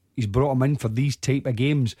that he's brought him in for these type of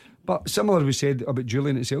games. But similar we said about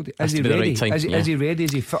Julian at Celtic, is he ready? Is he ready?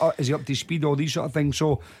 Is he fit? Is he up to speed? All these sort of things.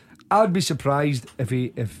 So I'd be surprised if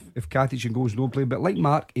Katic and Goldson don't play. But like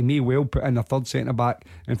Mark, he may well put in a third centre back,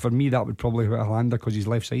 and for me that would probably be Helander because he's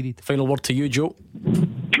left-sided. Final word to you, Joe.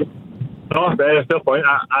 No, fair point.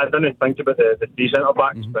 I didn't think about the 3 centre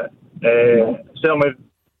backs, but certainly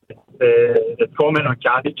the comment on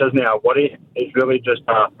Katic isn't a worry. It's really just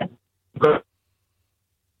got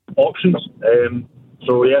options.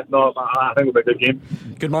 So yeah, no, I think it'll be a good game.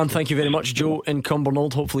 Good man, thank you very much, Joe in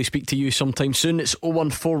Cumbernauld. Hopefully speak to you sometime soon. It's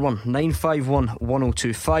 0141 951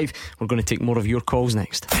 1025. We're going to take more of your calls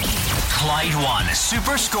next. Clyde One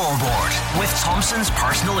Super Scoreboard with Thompson's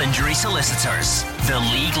personal injury solicitors, the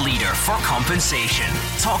league leader for compensation.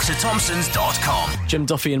 Talk to Thompsons.com. Jim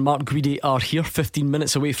Duffy and Mark Guidi are here, 15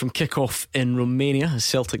 minutes away from kick-off in Romania as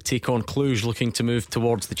Celtic take on Cluj, looking to move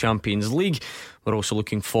towards the Champions League. We're also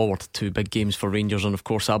looking forward to big games for Rangers and of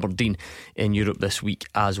course Aberdeen in Europe this week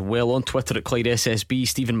as well. On Twitter at Clyde SSB,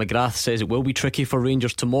 Stephen McGrath says it will be tricky for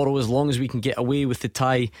Rangers tomorrow as long as we can get away with the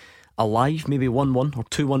tie alive, maybe 1-1 or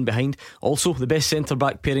 2-1 behind. Also, the best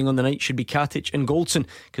centre-back pairing on the night should be Katic and Goldson,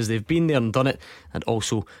 because they've been there and done it and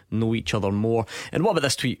also know each other more. And what about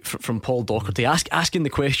this tweet from Paul Docherty, asking the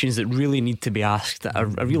questions that really need to be asked, a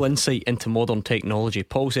real insight into modern technology.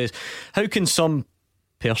 Paul says, how can some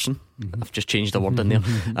person, I've just changed a word in there,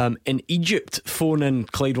 in Egypt phone in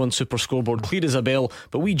Clyde One Super Scoreboard clear as a bell,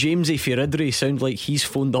 but we Jamesy Firidri sound like he's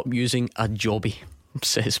phoned up using a jobby,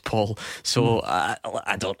 says Paul. So I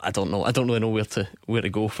don't know. I don't really know where to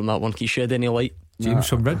go from that one. Can you shed any light? James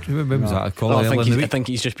from Ridge, when was that a call? I think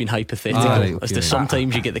he's just been hypothetical, right, as to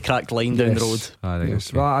sometimes you get the cracked line down the road.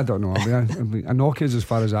 Yes. Well, I don't know. I mean, a Nokia's as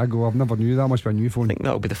far as I go. I've never knew that must be a new phone. I think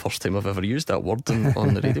that'll be the first time I've ever used that word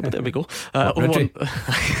on the radio. But there we go.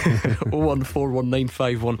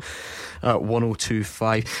 0141951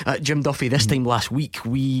 1025. Jim Duffy, this time last week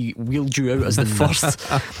we wheeled you out as the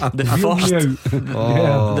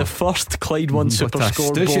first Clyde One Super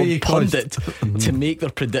Scoreboard pundit to make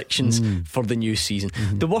their predictions for the new season.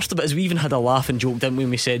 The worst of it is we even had a laugh and joke, didn't we?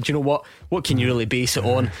 And we said, you know what can you really base it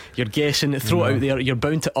on? You're guessing, throw it out there, you're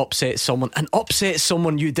bound to upset someone, and upset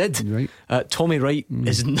someone you did. Tommy Wright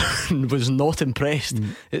was not impressed,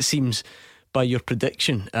 it seems, by your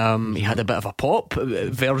prediction. He had a bit of a pop,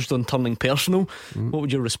 verged on turning personal. What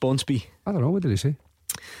would your response be? I don't know, what did he say?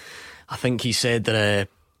 I think he said that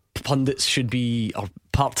pundits should be, or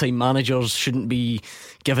part-time managers shouldn't be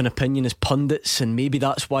given opinion as pundits, and maybe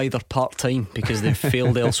that's why they're part-time, because they've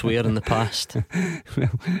failed elsewhere in the past.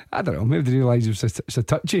 Well, I don't know, maybe they realise it's a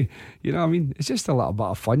touchy, you know what I mean? It's just a little bit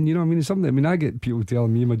of fun, you know what I mean? It's something, I mean, I get people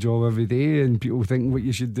telling me my job every day, and people think what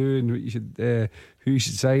you should do and what you should who you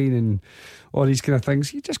should sign and all these kind of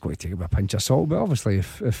things. You just got to take it with a pinch of salt. But obviously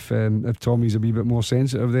if Tommy's a wee bit more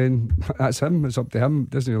sensitive, then that's him, it's up to him.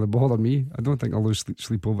 It doesn't really bother me. I don't think I'll lose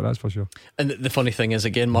sleep over, that's for sure. And the funny thing is,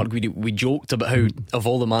 again, Mark, we joked about how of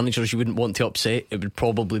all the managers you wouldn't want to upset, it would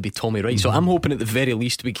probably be Tommy Wright. So I'm hoping at the very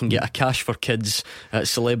least we can get a Cash for Kids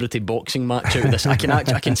celebrity boxing match out of this. I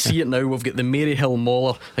can see it now. We've got the Maryhill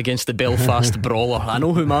Mauler against the Belfast Brawler. I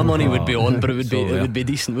know who my money would be on, but it would be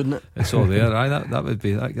decent, wouldn't it? It's all there. That would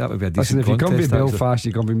be a decent. Listen, if you come to contest, Belfast,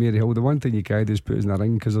 you come to Maryhill, the one thing you can't do is put us in a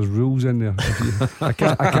ring, because there's rules in there. I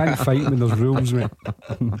can't fight when there's rules, mate.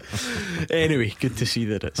 Anyway, good to see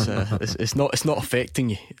that it's not affecting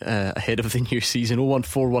you ahead of the new season.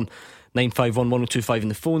 0141 951 1025 in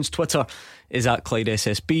the phones. Twitter is at Clyde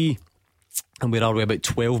SSB. And where are we? About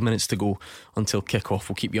 12 minutes to go until kick-off.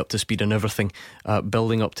 We'll keep you up to speed on everything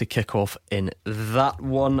building up to kick-off in that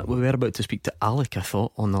one. We were about to speak to Alec, I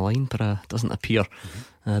thought, on the line, but it doesn't appear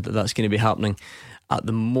that's going to be happening at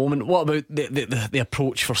the moment. What about the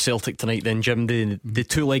approach for Celtic tonight then, Jim? The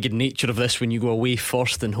two-legged nature of this, when you go away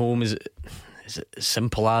first and home, is it as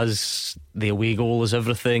simple as the away goal is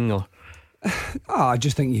everything, or? I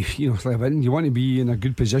just think you want to be in a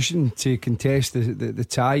good position to contest the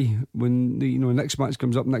tie when the next match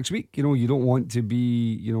comes up next week. You don't want to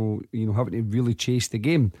be having to really chase the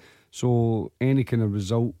game. So any kind of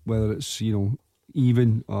result, whether it's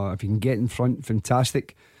even, or if you can get in front,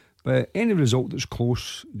 fantastic. But any result that's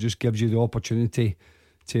close just gives you the opportunity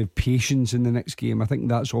to have patience in the next game. I think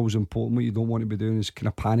that's always important. What you don't want to be doing is kind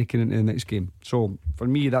of panicking into the next game. So for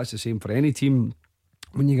me, that's the same for any team.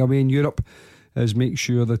 When you go away in Europe, is make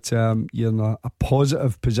sure that you're in a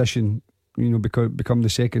positive position, become the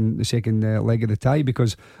second leg of the tie,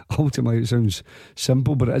 because ultimately it sounds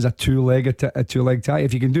simple, but it is a two-leg tie.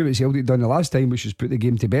 If you can do what Celtic done the last time, which is put the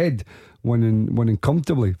game to bed, winning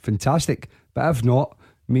comfortably, fantastic. But if not,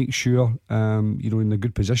 make sure you're in a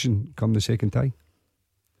good position come the second tie.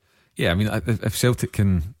 Yeah, I mean, if Celtic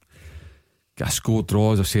can get a score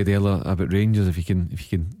draw, as I said earlier about Rangers, if you can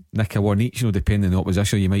nick a one each, depending on the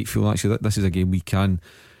opposition, you might feel actually that this is a game we can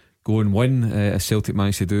go and win, as Celtic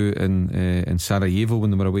managed to do in Sarajevo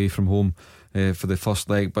when they were away from home for the first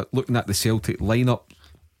leg. But looking at the Celtic lineup,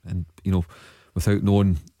 and without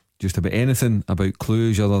knowing just about anything about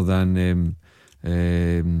Cluj other than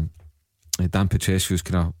Dan Petrescu's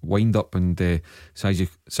kind of wind up and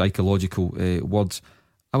psychological words.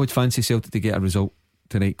 I would fancy Celtic to get a result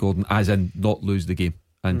tonight, Gordon, as in not lose the game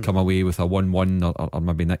and come away with a 1-1 or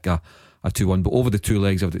maybe nick a 2-1. But over the two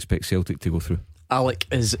legs, I would expect Celtic to go through. Alec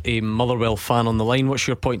is a Motherwell fan on the line. What's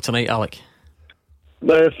your point tonight, Alec?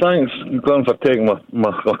 Thanks, Glenn, for taking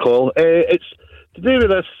my call. It's to do with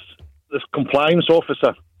this compliance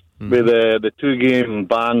officer with the 2-game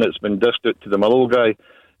ban that's been dished out to the Motherwell guy.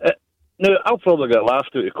 Now, I'll probably get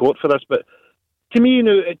laughed out of court for this, but to me,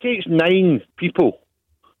 it takes 9 people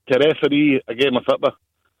to referee a game of football.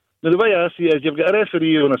 Now, the way I see it is you've got a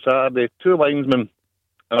referee on a Saturday, 2 linesmen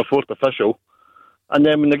and a 4th official, and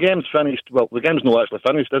then when the game's finished, well, the game's not actually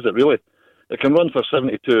finished, is it really? It can run for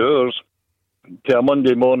 72 hours to a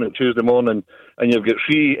Monday morning, Tuesday morning, and you've got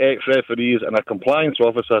 3 ex-referees and a compliance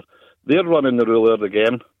officer. They're running the rule of the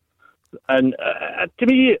game. And to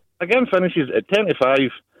me, a game finishes at 10 to 5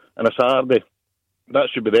 on a Saturday. That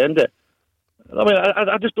should be the end of it. I mean,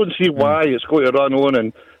 I just don't see why it's going to run on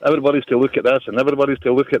and everybody's to look at this and everybody's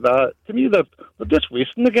to look at that. To me, they're just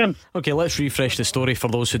wasting the game. Okay, let's refresh the story for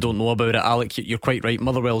those who don't know about it. Alec, you're quite right.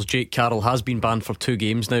 Motherwell's Jake Carroll has been banned for 2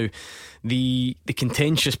 games now. The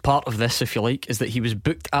contentious part of this, if you like, is that he was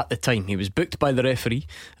booked at the time. He was booked by the referee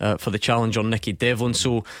for the challenge on Nicky Devlin.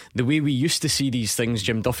 So the way we used to see these things,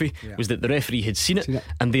 Jim Duffy, was that the referee had seen it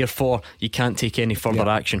and therefore you can't take any further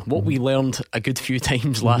action. What we learned a good few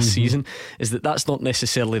times last season is that that's not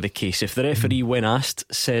necessarily the case. If the referee, when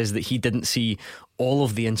asked, says that he didn't see all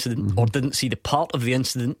of the incident or didn't see the part of the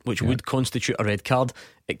incident which would constitute a red card,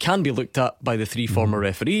 it can be looked at by the 3 former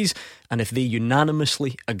referees, and if they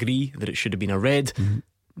unanimously agree that it should have been a red,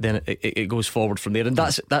 then it goes forward from there. And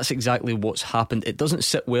that's exactly what's happened. It doesn't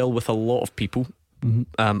sit well with a lot of people.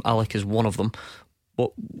 Alec is one of them.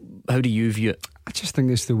 How do you view it? I just think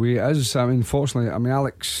it's the way it is. I mean, fortunately,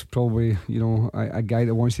 Alex probably, a guy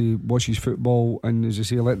that wants to watch his football and, as I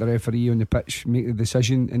say, let the referee on the pitch make the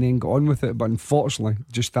decision and then get on with it. But unfortunately,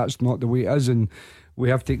 just that's not the way it is, and we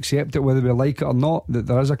have to accept it whether we like it or not, that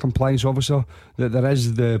there is a compliance officer, that there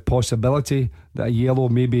is the possibility that a yellow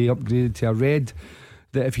may be upgraded to a red,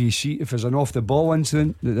 that if there's an off the ball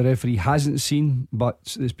incident that the referee hasn't seen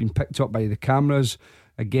but it's been picked up by the cameras,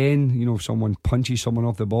 again, if someone punches someone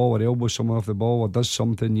off the ball or elbows someone off the ball or does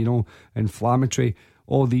something inflammatory,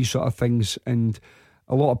 all these sort of things. And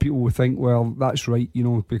a lot of people will think, well, that's right,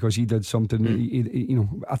 because he did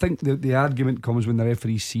something. I think the argument comes when the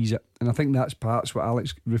referee sees it, and I think that's perhaps what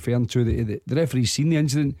Alex referring to. The referee's seen the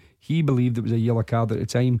incident. He believed it was a yellow card at the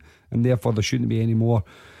time, and therefore there shouldn't be any more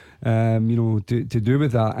to do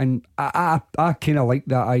with that. And I kind of like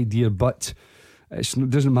that idea, but it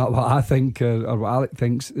doesn't matter what I think or what Alec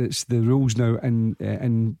thinks. It's the rules now,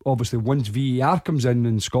 and obviously once VAR comes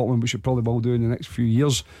in Scotland, which it probably will do in the next few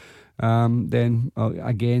years, then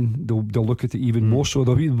again they'll look at it even more. So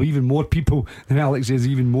there'll be even more people, and Alex says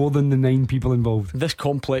even more than the 9 people involved. This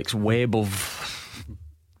complex web of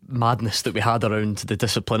madness that we had around the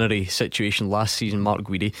disciplinary situation last season, Mark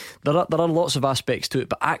Guidi, there are lots of aspects to it,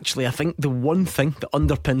 but actually I think the one thing that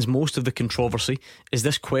underpins most of the controversy is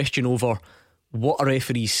this question over what a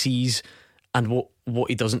referee sees and what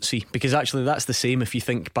he doesn't see. Because actually that's the same if you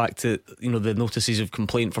think back to the notices of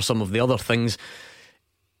complaint for some of the other things.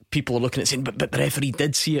 People are looking at saying, but the referee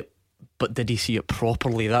did see it, but did he see it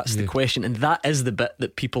properly? That's the question, and that is the bit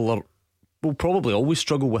that people will probably always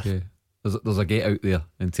struggle with. There's a get out there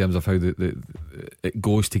in terms of how it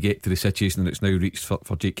goes to get to the situation that it's now reached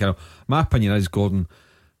for Jake Carroll. My opinion is, Gordon,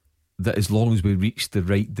 that as long as we reach the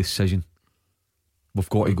right decision, we've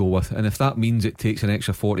got to go with it. And if that means it takes an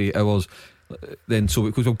extra 48 hours, then so,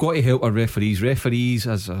 because we've got to help our referees,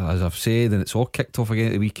 as I've said, and it's all kicked off again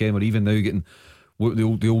at the weekend. We're even now getting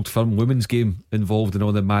the old firm women's game involved in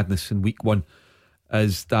all the madness in week 1.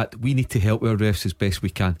 Is that we need to help our refs as best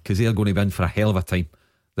we can, because they're going to be in for a hell of a time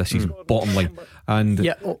this season, bottom line. And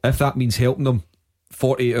if that means helping them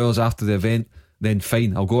 48 hours after the event, then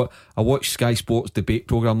fine, I'll go. I watched Sky Sports debate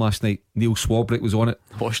programme last night. Neil Swarbrick was on it.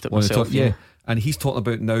 Watched it myself. And he's talking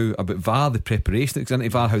about now about VAR, the preparation that's into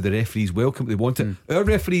VAR, how the referees welcome it, they want it. Our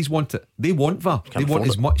referees want it. They want VAR. They want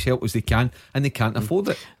as much help as they can, and they can't afford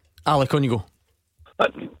it. Alec, on you go.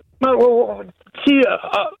 Well, see,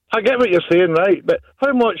 I get what you're saying, right? But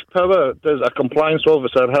how much power does a compliance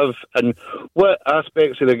officer have, and what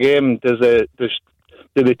aspects of the game do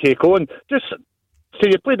they take on? Just say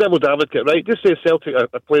you play devil's advocate, right? Just say Celtic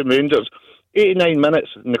are playing Rangers, 89 minutes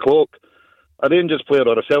in the clock. A Rangers player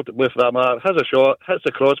or a Celtic player for that matter has a shot, hits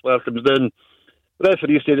the crossbar, comes down. The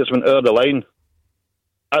referee says it's went over the line.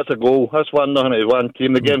 That's a goal. That's 1-0 to one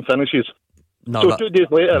team. The game finishes. No, So 2 days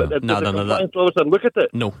later, the compliance officer look at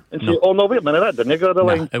it and say, oh no, wait a minute, that didn't go the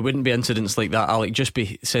line. It wouldn't be incidents like that, Alec. Just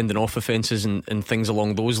be sending off offences and things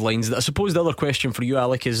along those lines. I suppose the other question for you,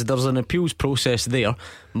 Alec, is there's an appeals process there.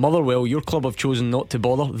 Motherwell, your club, have chosen not to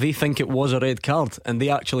bother. They think it was a red card, and they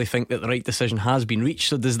actually think that the right decision has been reached.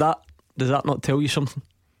 So does that not tell you something?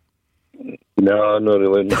 No, not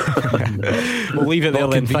really. We'll leave it there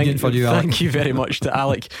then. Thank you very much to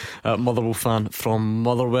Alec, Motherwell fan from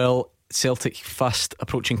Motherwell. Celtic fast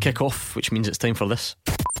approaching kick-off, which means it's time for this.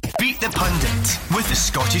 Beat the Pundit with the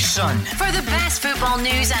Scottish Sun. For the best football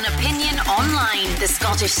news and opinion online,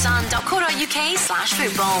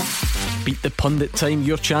 thescottishsun.co.uk/football. Beat the Pundit time,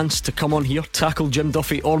 your chance to come on here, tackle Jim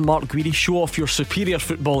Duffy or Mark Guidi, show off your superior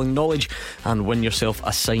footballing knowledge and win yourself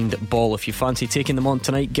a signed ball. If you fancy taking them on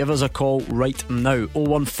tonight, give us a call right now.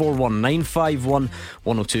 0141 951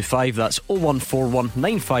 1025. That's 0141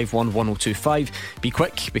 951 1025. Be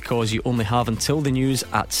quick, because you only have until the news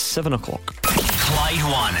at 7 o'clock. Clyde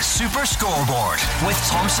One Super Scoreboard with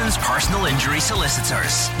Thompson's personal injury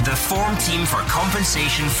solicitors, the form team for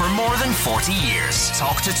compensation for more than 40 years.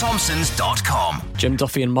 Talk to Thompsons.com. Jim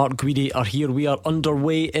Duffy and Mark Guidi are here. We are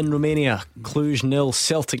underway in Romania. Cluj 0,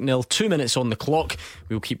 Celtic 0. 2 minutes on the clock.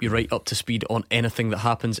 We'll keep you right up to speed on anything that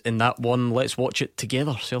happens in that one. Let's watch it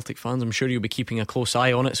together, Celtic fans. I'm sure you'll be keeping a close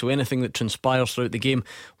eye on it, so anything that transpires throughout the game,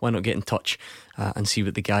 why not get in touch and see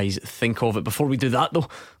what the guys think of it. Before we do that though,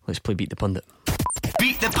 let's play Beat the Pundit.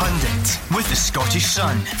 Beat the Pundit with the Scottish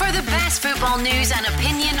Sun. For the best football news and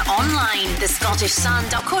opinion online,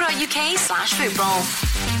 thescottishsun.co.uk/football.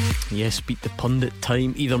 Yes, Beat the Pundit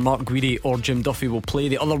time. Either Mark Guidi or Jim Duffy will play.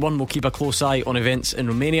 The other one will keep a close eye on events in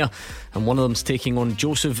Romania, and one of them's taking on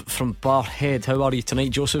Joseph from Barhead. How are you tonight,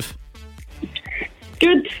 Joseph?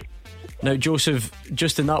 Good. Now, Joseph,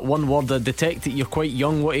 just in that one word, I detect that you're quite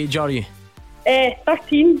young. What age are you?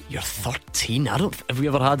 13. You're 13. Have we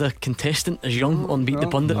ever had a contestant as young on Beat the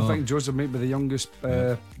Pundit? I think Joseph might be the youngest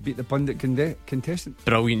Beat the Pundit contestant.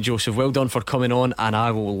 Brilliant, Joseph. Well done for coming on, and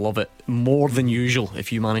I will love it more than usual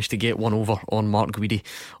if you manage to get one over on Mark Guidi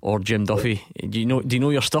or Jim Duffy. Do you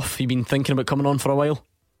know your stuff? You've been thinking about coming on for a while?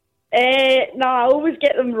 No, I always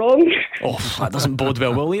get them wrong. Oh, that doesn't bode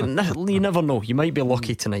well. Well, you never know. You might be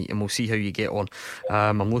lucky tonight, and we'll see how you get on.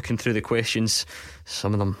 I'm looking through the questions.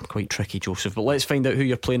 Some of them quite tricky, Joseph, but let's find out who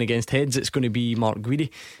you're playing against. Heads, it's going to be Mark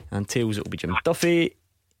Guidi, and tails, it'll be Jim Duffy.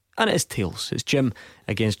 And it is tails. It's Jim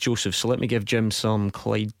against Joseph. So let me give Jim some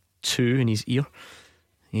Clyde 2 in his ear.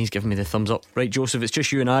 He's giving me the thumbs up. Right, Joseph, it's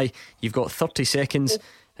just you and I. You've got 30 seconds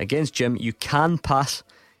against Jim. You can pass.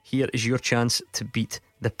 Here is your chance to beat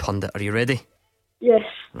the Pundit. Are you ready? Yes.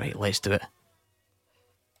 Right, let's do it.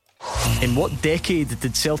 In what decade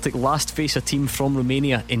did Celtic last face a team from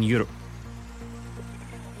Romania in Europe?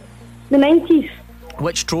 The 90s.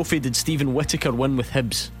 Which trophy did Stephen Whittaker win with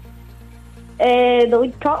Hibs? The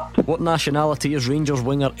League Cup. What nationality is Rangers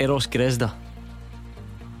winger Eros Grezda?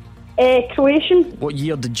 Croatian. What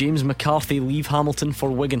year did James McCarthy leave Hamilton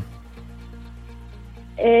for Wigan?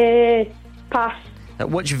 Pass. At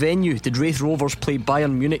which venue did Raith Rovers play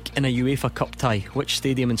Bayern Munich in a UEFA Cup tie? Which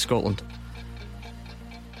stadium in Scotland?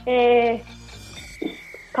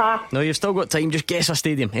 Pass. No, you've still got time. Just guess a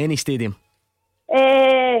stadium. Any stadium.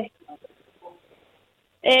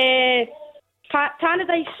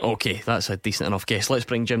 Tannadice. Okay, that's a decent enough guess. Let's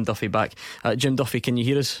bring Jim Duffy back. Jim Duffy, can you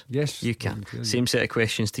hear us? Yes, you can. Same set of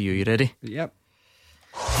questions to you. You ready? Yep.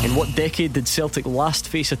 In what decade did Celtic last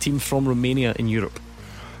face a team from Romania in Europe?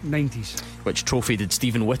 90s. Which trophy did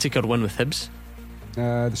Stephen Whittaker win with Hibs?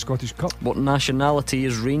 The Scottish Cup. What nationality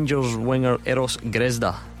is Rangers winger Eros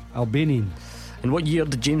Grezda? Albanian. In what year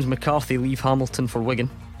did James McCarthy leave Hamilton for Wigan?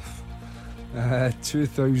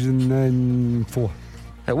 2004.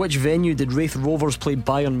 At which venue did Raith Rovers play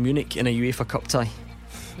Bayern Munich in a UEFA Cup tie?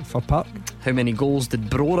 For Park. How many goals did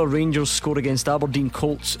Brora Rangers score against Aberdeen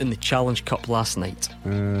Colts in the Challenge Cup last night?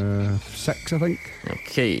 6, I think.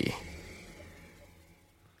 Okay.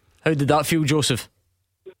 How did that feel, Joseph?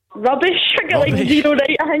 Rubbish. I got like 0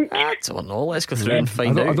 right, I think. I don't know. Let's go through and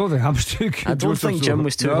find out. I don't think I was too good. I don't think Jim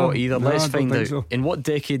was too hot either. Let's find out. So. In what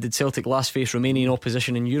decade did Celtic last face Romanian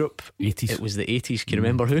opposition in Europe? 80s. It was the 80s. Can you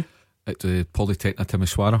remember who? At the Polytechnic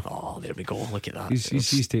Timisoara. Oh, there we go. Look at that.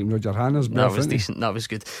 He's taking Roger Hanna's breath. That was decent. That was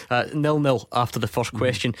good. 0-0 after the first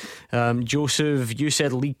question. Joseph, you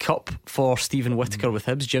said League Cup for Stephen Whittaker with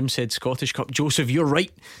Hibs. Jim said Scottish Cup. Joseph, you're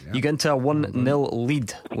right. You get into a 1-0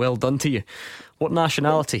 lead. Well done to you. What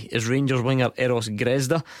nationality is Rangers winger Eros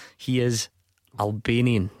Grezda? He is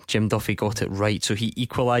Albanian. Jim Duffy got it right, so he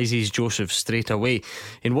equalises Joseph straight away.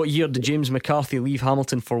 In what year did James McCarthy leave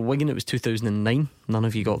Hamilton for Wigan? It was 2009. None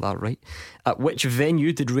of you got that right. At which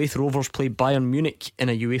venue did Wraith Rovers play Bayern Munich in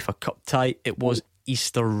a UEFA Cup tie? It was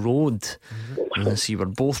Easter Road. Let's see, we're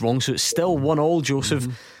both wrong, so it's still 1-1, Joseph,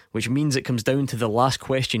 which means it comes down to the last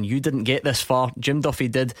question. You didn't get this far, Jim Duffy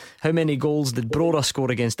did. How many goals did Brora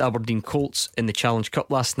score against Aberdeen Colts in the Challenge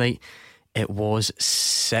Cup last night? It was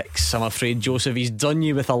 6. I'm afraid, Joseph, he's done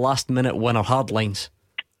you with a last minute winner. Hard lines.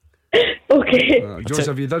 Okay.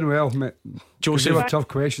 Joseph, you've done well, mate. Joseph, they were tough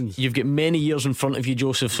questions. You've got many years in front of you,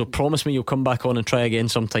 Joseph, so promise me you'll come back on and try again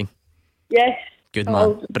sometime. Yes. Good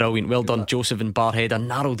man, brilliant, well done. Joseph in Barrhead, a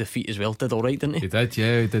narrow defeat as well. Did alright, didn't he? He did,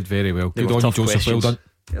 yeah, he did very well. They Good were on you, tough Joseph, questions. well done.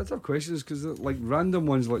 Yeah, tough questions because like random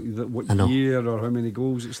ones like what I know. year or how many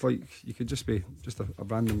goals. It's like you could just be just a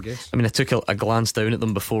random guess. I mean, I took a glance down at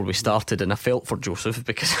them before we started, and I felt for Joseph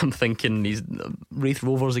because I'm thinking he's Wraith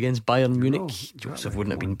Rovers against Bayern Munich. Joseph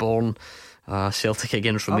wouldn't have been born. Celtic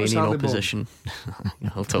against Romania in opposition.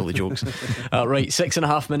 I'll tell the jokes. Right,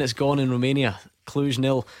 6.5 minutes gone in Romania. Cluj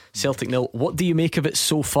 0, Celtic 0. What do you make of it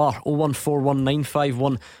so far?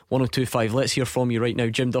 01419511025. Let's hear from you right now.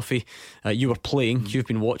 Jim Duffy, you were playing, you've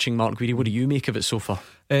been watching. Mark Guidi, what do you make of it so far?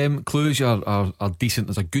 Cluj are decent.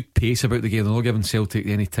 There's a good pace about the game. They're not giving Celtic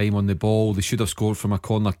any time on the ball. They should have scored from a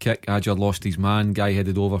corner kick. Ajer lost his man. Guy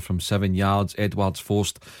headed over from 7 yards. Edwards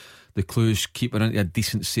forced the Cluj keeper into a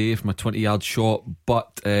decent save from a 20-yard shot.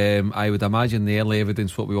 But I would imagine the early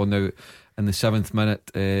evidence, what we all know in the 7th minute,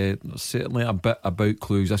 certainly a bit about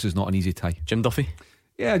Cluj. This is not an easy tie. Jim Duffy?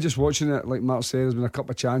 Yeah, just watching it, like Mark said, there's been a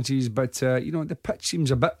couple of chances, but the pitch seems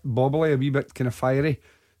a bit bobbly, a wee bit kind of fiery,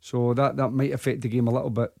 so that might affect the game a little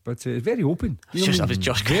bit. But it's very open. I was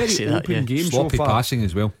just going very to say that. open Yeah. game Sloppy so far. passing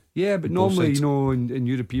as well. Yeah, but Both normally, sides. in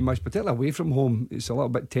European match, particularly away from home, it's a little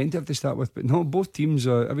bit tentative to start with. But no, both teams,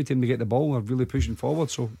 every time they get the ball, are really pushing forward.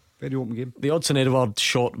 So very open game. The Odsonne Edouard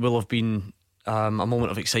shot will have been a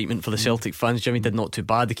moment of excitement for the Celtic fans. Jimmy did not too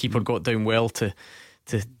bad. The keeper got down well to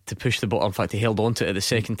push the ball. In fact, he held on to it at the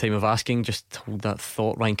second time of asking. Just hold that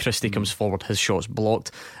thought. Ryan Christie comes forward, his shot's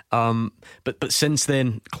blocked. But since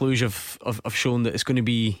then, Cluj have shown that it's going to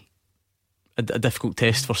be a difficult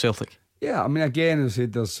test for Celtic. Yeah, I mean, again, as I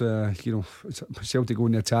said, there's Celtic go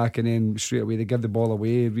in the attack, and then straight away they give the ball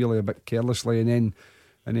away, really a bit carelessly, and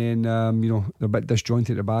then they're a bit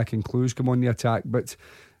disjointed at the back, and Cluj come on the attack. But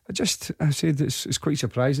I said it's quite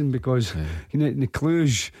surprising because in the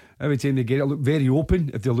Cluj, every time they get it, look very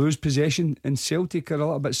open if they lose possession, and Celtic are a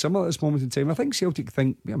little bit similar at this moment in time. I think Celtic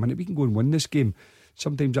think, wait a minute, we can go and win this game.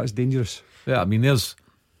 Sometimes that's dangerous. Yeah, I mean, there's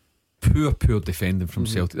poor defending from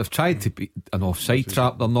Celtic. They've tried to be an offside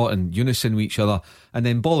trap. They're not in unison with each other. And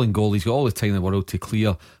then ball and goal, he's got all the time in the world to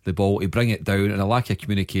clear the ball, to bring it down, and a lack of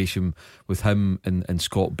communication with him and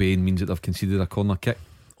Scott Bain means that they've conceded a corner kick.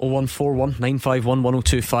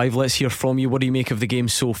 01419511025. Let's hear from you. What do you make of the game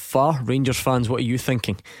so far? Rangers fans, what are you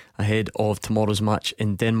thinking ahead of tomorrow's match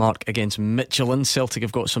in Denmark against Midtjylland? Celtic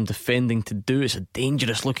have got some defending to do. It's a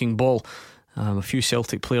dangerous looking ball. A few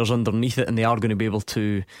Celtic players underneath it, and they are going to be able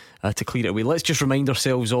to clear it away. Let's just remind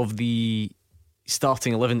ourselves of the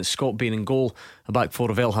starting 11. It's Scott Bain in goal, a back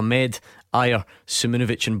four of El Hamed, Ajer,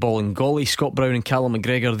 Simunovic and Bolingoli, Scott Brown and Callum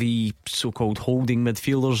McGregor, the so-called holding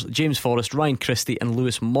midfielders, James Forrest, Ryan Christie and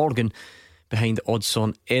Lewis Morgan behind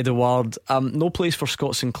Odsonne Edouard. No place for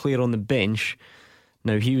Scott Sinclair on the bench.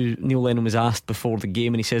 Now, Neil Lennon was asked before the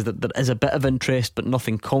game, and he says that there is a bit of interest but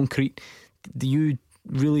nothing concrete. Do you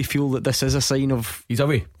really feel that this is a sign of he's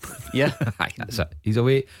away? Yeah. That's it. He's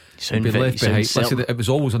away. Sound Been left behind. certain. Listen, it was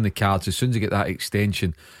always on the cards as soon as you get that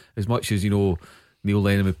extension. As much as Neil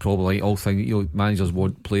Lennon would probably like all things, managers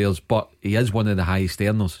want players, but he is one of the highest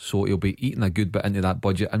earners, so he'll be eating a good bit into that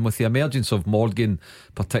budget. And with the emergence of Morgan,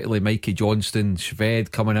 particularly Mikey Johnston, Shved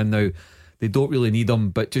coming in now, they don't really need him.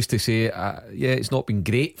 But just to say, it's not been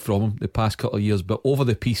great from him the past couple of years, but over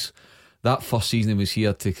the piece, that first season he was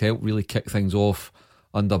here to help really kick things off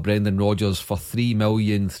under Brendan Rodgers for 3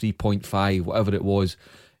 million, 3.5, whatever it was.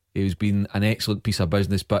 It has been an excellent piece of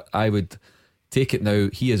business, but I would take it now.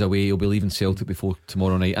 He is away. He'll be leaving Celtic before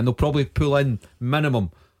tomorrow night, and they'll probably pull in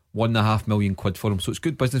minimum £1.5 million for him. So it's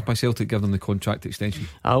good business by Celtic giving him the contract extension.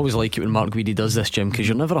 I always like it when Mark Guidi does this, Jim, because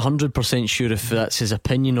you're never 100% sure if that's his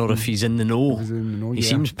opinion or if he's in the know. He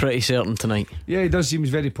seems pretty certain tonight. Yeah, he does seem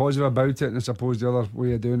very positive about it, and I suppose the other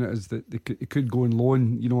way of doing it is that they could go on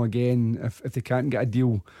loan, again, if they can't get a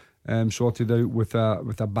deal sorted out with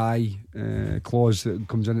a buy clause that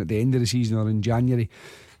comes in at the end of the season or in January.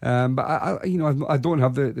 But I don't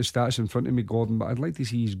have the stats in front of me, Gordon, but I'd like to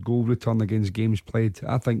see his goal return against games played.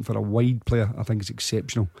 I think for a wide player, I think it's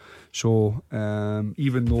exceptional. So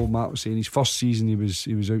even though Matt was saying his first season he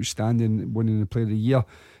was outstanding, winning the Player of the Year,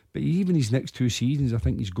 but even his next 2 seasons, I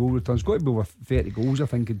think his goal return's got to be over 30 goals, I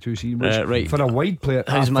think, in 2 seasons. Right. For a wide player,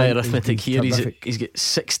 how's my arithmetic here? He's got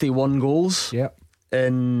 61 goals. Yeah.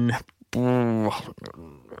 In about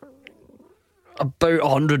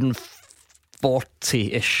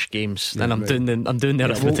 140-ish games, and I'm doing the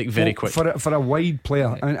arithmetic very quick for a wide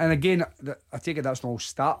player. And again, I take it that's not all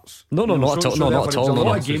starts. No, not at all. Not at all. A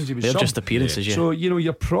lot of games they're just appearances. Yeah. So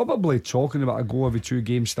you're probably talking about a goal every 2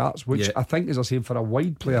 game starts, which I think, as I say, for a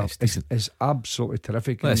wide player is absolutely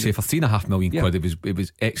terrific. Let's say for £3.5 million quid, it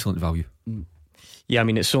was excellent value. Yeah, I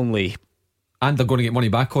mean it's only. And they're going to get money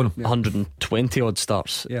back on him. 120 odd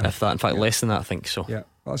starts, if that. In fact, less than that, I think so. Yeah,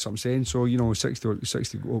 that's what I'm saying. So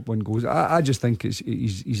 61 goals. I just think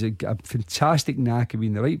he's a fantastic knack of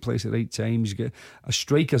being in the right place at the right time. He's got a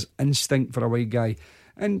striker's instinct for a wide guy.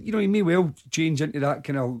 And he may well change into that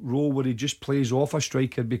kind of role where he just plays off a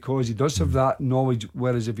striker because he does have that knowledge.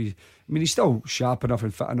 Whereas he's still sharp enough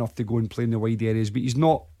and fit enough to go and play in the wide areas, but he's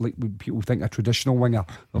not like when people think a traditional winger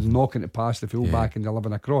of knocking it past the full back and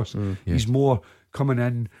delivering across. He's more coming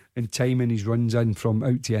in and timing his runs in from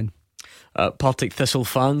out to in. Partick Thistle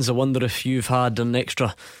fans, I wonder if you've had an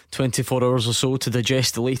extra 24 hours or so to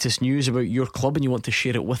digest the latest news about your club and you want to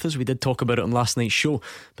share it with us. We did talk about it on last night's show,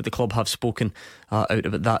 but the club have spoken out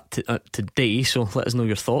about that today, so let us know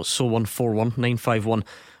your thoughts. So 141 951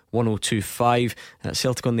 1025.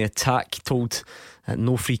 Celtic on the attack, told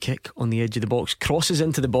no free kick on the edge of the box. Crosses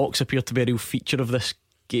into the box appear to be a real feature of this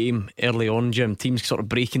game early on, Jim. Teams sort of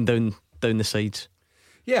breaking down the sides.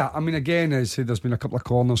 Yeah, I mean, again, as I said, there's been a couple of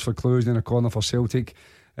corners for Clues, then a corner for Celtic,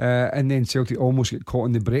 and then Celtic almost get caught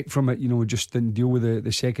in the break from it. Just didn't deal with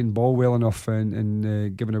the second ball well enough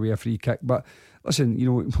and giving away a free kick. But listen,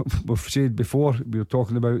 we've said before, we were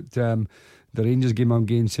talking about the Rangers game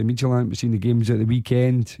against Midtjylland. We've seen the games at the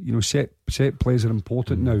weekend. Set plays are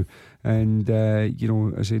important now, and as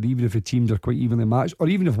I said, even if the teams are quite evenly matched, or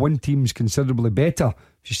even if one team's considerably better,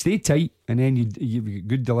 if you stay tight and then you get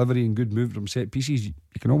good delivery and good move from set pieces, you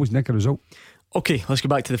can always nick a result. Okay, let's go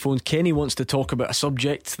back to the phones. Kenny wants to talk about a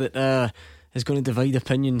subject that is going to divide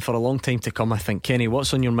opinion for a long time to come, I think. Kenny,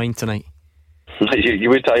 what's on your mind tonight?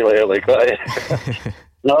 You would highlight it like that.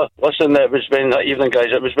 No, listen, it was when evening,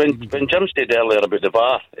 guys. It was when Jim said earlier about the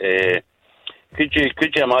VAR. Could you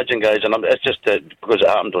imagine, guys? And it's just because it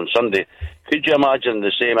happened on Sunday. Could you imagine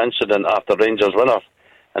the same incident after Rangers winner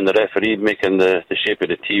and the referee making the shape of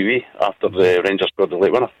the TV after the Rangers scored the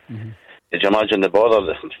late winner? Did you imagine the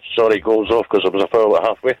bother? Sorry, goals off because there was a foul at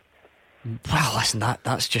halfway. Well, listen,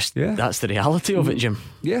 that's the reality of it, Jim.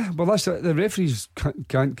 Yeah, well, that's the referees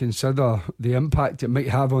can't consider the impact it might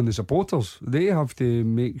have on the supporters. They have to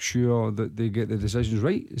make sure that they get the decisions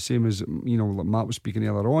right. Same as like Matt was speaking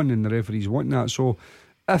earlier on, and the referees want that. So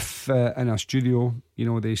if in a studio,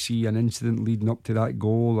 they see an incident leading up to that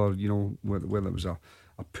goal, or whether it was a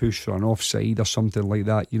push or an offside or something like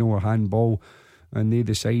that, or handball, and they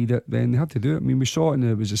decide it, then they have to do it. I mean, we saw it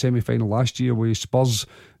it was a semi-final last year with Spurs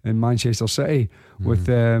in Manchester City with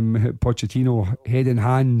Pochettino head in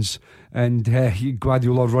hands and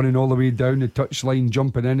Guardiola running all the way down the touchline,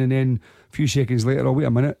 jumping in, and then a few seconds later, wait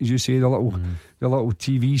a minute, as you say, the little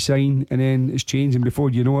TV sign, and then it's changing. Before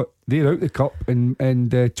you know it, they're out the cup and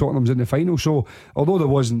Tottenham's in the final. So although there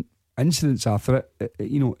wasn't incidents after it,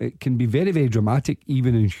 it can be very, very dramatic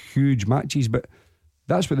even in huge matches, but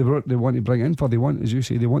that's what they want to bring in for. They want, as you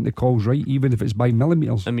say, they want the calls right, even if it's by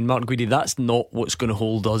millimetres. I mean, Mark Guidi, that's not what's going to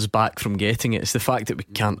hold us back from getting it. It's the fact that we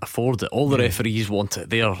can't afford it. All the referees want it.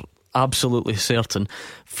 They are absolutely certain.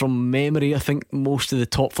 From memory, I think most of the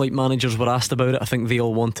top flight managers were asked about it. I think they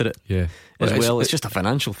all wanted it as well. It's just a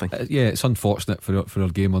financial thing. It's unfortunate for our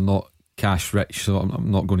game. We're not cash rich, so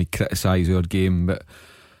I'm not going to criticise our game, but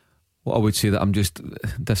what I would say that I'm just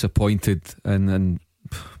disappointed and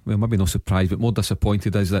well, maybe not surprised, but more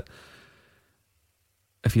disappointed is that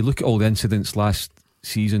if you look at all the incidents last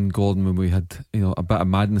season, Gordon, when we had a bit of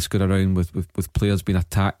madness going around with players being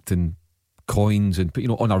attacked and coins and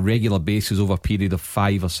on a regular basis over a period of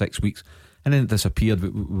 5 or 6 weeks, and then it disappeared. We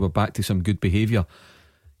were back to some good behaviour.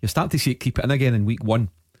 You start to see it creep in again in week 1.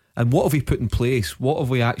 And what have we put in place? What have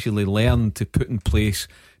we actually learned to put in place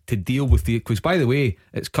to deal with because by the way,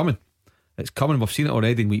 it's coming. It's coming. We've seen it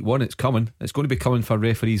already in week 1. It's coming. It's going to be coming for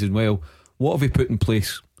referees as well. What have we put in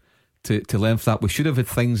place to length that. We should have had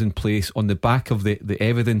things in place on the back of the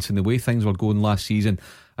evidence and the way things were going last season,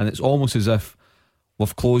 and it's almost as if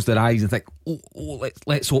we've closed our eyes and think,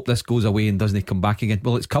 let's hope this goes away and doesn't come back again.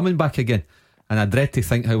 Well, it's coming back again, and I dread to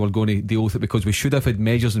think how we're going to deal with it, because we should have had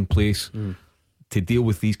measures in place to deal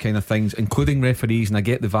with these kind of things, including referees. And I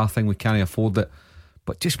get the VAR thing, we can't afford it,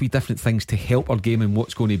 but just be different things to help our game in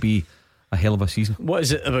what's going to be a hell of a season. What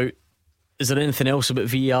is it about? Is there anything else about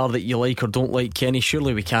VAR that you like or don't like, Kenny?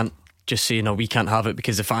 Surely we can't just say no, we can't have it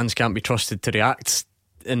because the fans can't be trusted to react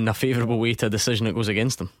in a favourable way to a decision that goes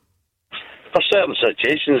against them. For certain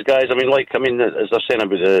situations, guys, as they're saying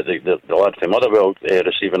about the lad from Motherwell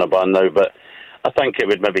receiving a ban now, but I think it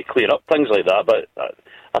would maybe clear up things like that. But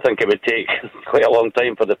I think it would take quite a long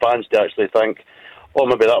time for the fans to actually think, oh,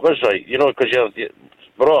 maybe that was right, because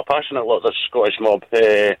we're all passionate lot, this Scottish mob,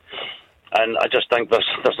 and I just think there's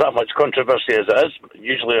that much controversy as it is,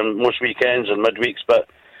 usually on most weekends and midweeks. But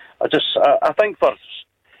I think for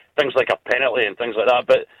things like a penalty and things like that,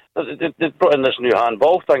 but they brought in this new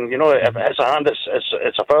handball thing. If it's a hand,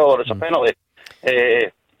 it's a foul or it's a penalty.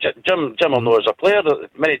 Jim will know as a player that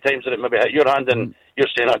many times that it maybe hit your hand and you're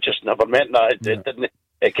saying, I just never meant that.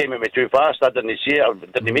 It came at me too fast. I didn't see it. I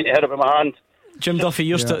didn't mean to hit it with my hand. Jim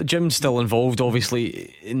Duffy, Jim's still involved,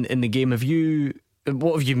 obviously, in the game.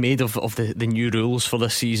 What have you made of the new rules for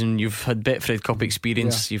this season? You've had Betfred Cup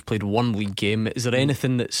experience. You've played one league game. Is there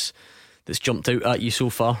anything that's jumped out at you so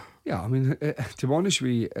far? Yeah, to be honest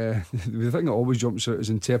with you, the thing that always jumps out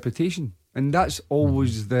is interpretation, and that's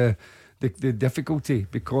always the difficulty,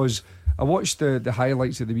 because I watched the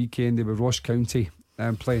highlights of the weekend. They were Ross County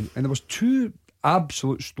playing, and there was two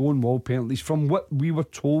absolute stonewall penalties from what we were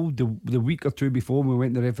told the week or two before when we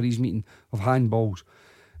went to the referees meeting of handballs,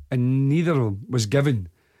 and neither of them was given.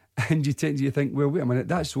 And you think, well, wait a minute,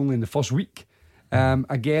 that's only in the first week.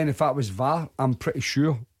 Again, if that was VAR, I'm pretty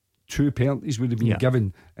sure 2 penalties would have been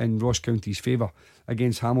given in Ross County's favour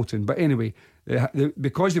against Hamilton. But anyway,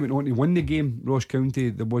 because they went on to win the game, Ross County,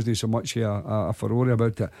 there wasn't so much a furore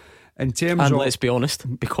about it. In terms and of, let's be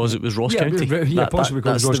honest, because it was Ross County, possibly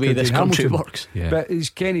because that's Ross the way County this country works. But as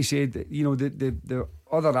Kenny said, the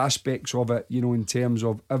other aspects of it, in terms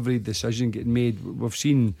of every decision getting made, we've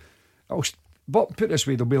seen. But put it this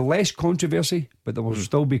way, there'll be less controversy, but there will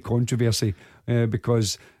still be controversy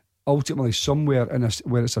because ultimately somewhere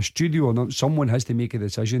where it's a studio or not, someone has to make a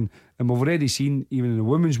decision. And we've already seen, even in the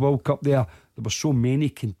Women's World Cup there were so many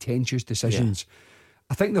contentious decisions.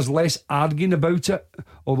 I think there's less arguing about it,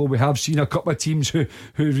 although we have seen a couple of teams who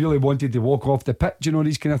really wanted to walk off the pitch,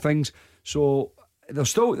 these kind of things. So there's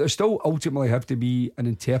still ultimately have to be an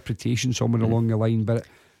interpretation somewhere along the line, but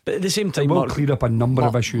at the same time, it will Mark, clear up a number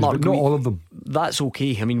of issues, but not all of them. That's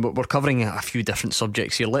okay. We're covering a few different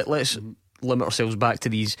subjects here. Let's limit ourselves back to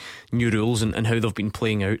these new rules and how they've been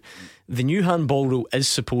playing out. The new handball rule is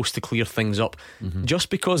supposed to clear things up. Just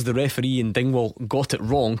because the referee in Dingwall got it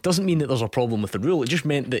wrong doesn't mean that there's a problem with the rule. It just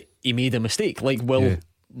meant that he made a mistake,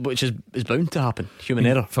 which is bound to happen. Human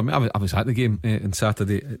error. For me, I was at the game on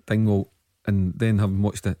Saturday at Dingwall, and then having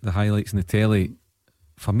watched the highlights in the telly,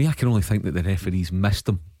 for me, I can only think that the referees missed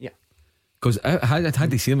them. Because I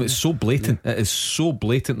had to see them. It's so blatant. It is so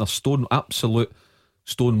blatant. They're absolute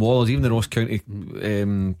stone wallers. Even the Ross County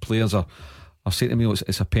players are saying to me,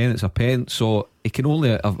 it's a pen. So he can only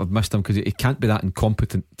have missed them because he can't be that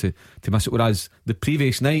incompetent to miss it. Whereas the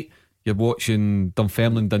previous night, you're watching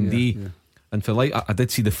Dunfermline Dundee, and for I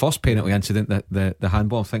did see the first penalty incident, the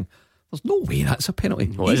handball thing. There's no way that's a penalty.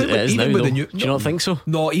 Well, it is now, do you not think so?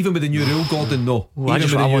 No, even with the new rule, Gordon, no. I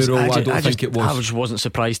don't think it was. I just wasn't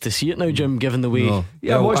surprised to see it now, Jim, given the way. No.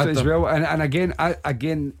 I watched it as well. And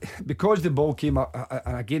again, because the ball came up,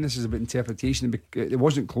 and again, this is about interpretation. It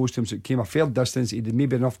wasn't close to him, so it came a fair distance. He had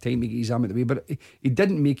maybe enough time to get his arm out of the way, but he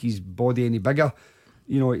didn't make his body any bigger.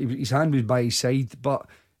 His hand was by his side, but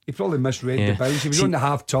he probably misread the bounce. He was on the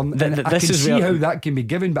half turn. I can see how that can be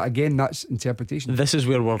given, but again, that's interpretation. This is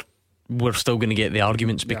where we're still going to get the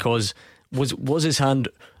arguments, because was his hand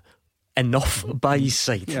enough by his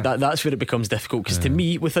side? That's where it becomes difficult, because to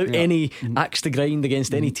me, without any axe to grind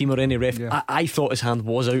against any team or any ref, I thought his hand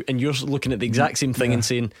was out, and you're looking at the exact same thing and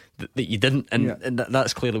saying that you didn't, and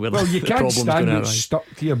that's clearly where you the can't problem's going to stand it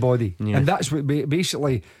stuck to your body, and that's what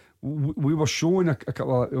basically we were showing a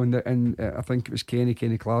couple of I think it was Kenny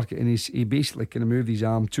Clark, and he basically kind of moved his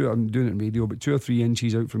arm I'm doing it in radio, but 2 or 3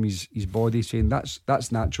 inches out from his body, saying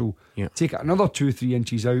that's natural. Take it another 2 or 3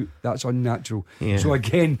 inches out, that's unnatural. So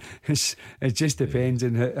again, it just depends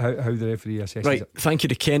on how the referee assesses it. Thank you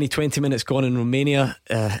to Kenny. 20 minutes gone in Romania.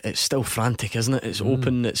 It's still frantic, isn't it? It's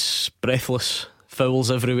open, it's breathless,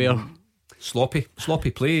 fouls everywhere.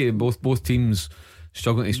 Sloppy play. Both teams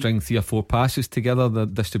struggling to string 3 or 4 passes together. The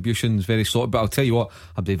distribution's very slotted. But I'll tell you what,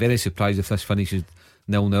 I'd be very surprised if this finishes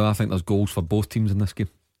 0-0. I think there's goals for both teams in this game.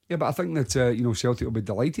 Yeah, but I think that Celtic will be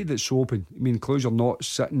delighted it's so open. I mean, Cluj are not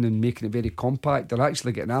sitting and making it very compact. They're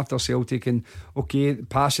actually getting after Celtic, and okay,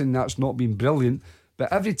 passing, that's not been brilliant,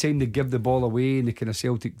 but every time they give the ball away in the kind of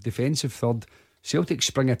Celtic defensive third, Celtic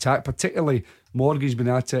spring attack, particularly Morgan's been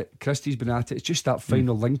at it, Christie's been at it. It's just that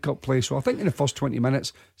final link-up play. So I think in the first 20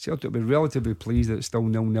 minutes, Celtic will be relatively pleased that it's still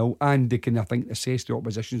 0-0, and they can, I think, assess the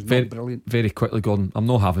opposition's not brilliant. Very quickly, Gordon, I'm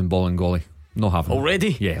not having Bolingoli. Not having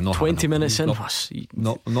already. Yeah, not 20 minutes in.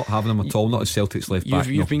 Not having him at all. Not as Celtic's left back.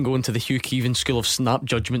 You've been going to the Hugh Keevan school of snap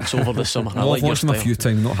judgments over the summer. No, I've watched him a few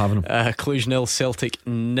times. Not having him. Cluj 0, Celtic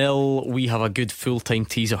 0. We have a good full-time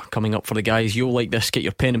teaser coming up for the guys. You'll like this. Get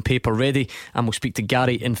your pen and paper ready, and we'll speak to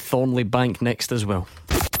Gary in Thornley Bank next as well.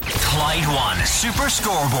 Clyde One Super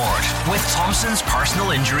Scoreboard with Thompson's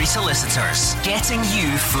personal injury solicitors. Getting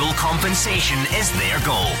you full compensation is their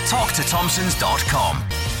goal. Talk to Thompsons.com.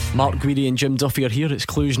 Mark Guidi and Jim Duffy are here. It's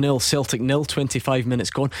Cluj 0, Celtic 0, 25 minutes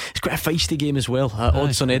gone. It's quite a feisty game as well.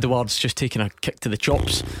 Odds on Edouard's just taking a kick to the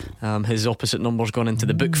chops. His opposite number's gone into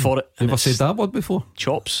the book for it. Never said that word before.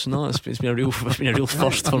 Chops? No, it's been a real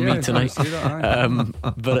first for me tonight.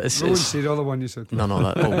 But it's say the other one you said. No,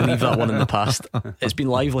 we'll leave that one in the past. It's been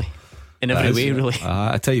lively in every way, really.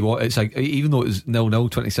 I tell you what, it's like, even though it was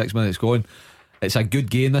 0-0, 26 minutes gone, it's a good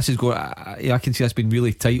game. This is going. I can see it's been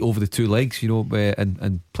really tight over the 2 legs,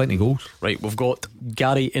 and plenty of goals. Right, we've got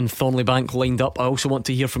Gary in Thornley Bank lined up. I also want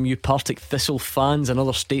to hear from you, Partick Thistle fans.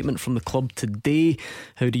 Another statement from the club today.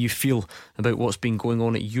 How do you feel about what's been going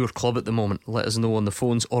on at your club at the moment? Let us know on the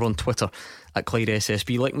phones or on Twitter at Clyde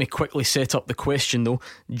SSB. Let me quickly set up the question though.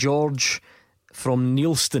 George from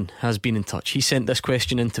Neilston has been in touch. He sent this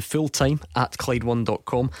question into fulltime at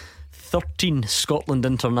Clyde1.com. 13 Scotland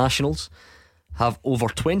internationals have over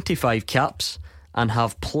 25 caps and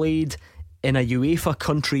have played in a UEFA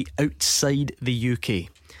country outside the UK.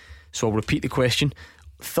 So I'll repeat the question.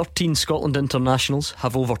 13 Scotland internationals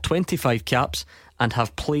have over 25 caps and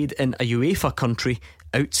have played in a UEFA country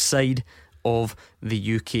outside of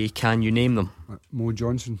the UK. Can you name them? Mo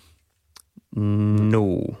Johnson.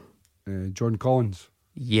 No. John Collins.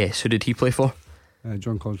 Yes. Who did he play for?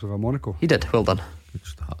 John Collins with Monaco. He did. Well done. Good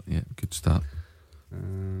start. Yeah, good start.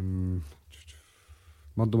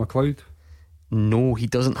 Murdo McLeod. No, he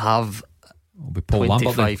doesn't have Paul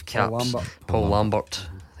 25 Lambert, caps. Paul Lambert.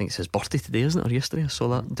 I think it's his birthday today, isn't it? Or yesterday? I saw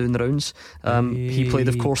that doing the rounds. He played,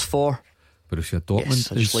 of course, for Borussia Dortmund.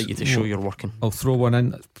 Yes, I'd just like you to show you're working. I'll throw one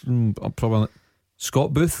in. Probably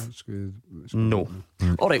Scott Booth. That's good. No.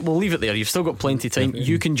 Alright, we'll leave it there. You've still got plenty of time.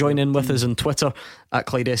 You can join in with us on Twitter at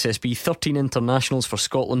Clyde SSB. 13 internationals for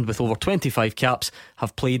Scotland with over 25 caps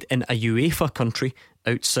have played in a UEFA country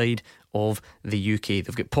outside of the UK.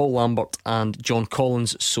 They've got Paul Lambert and John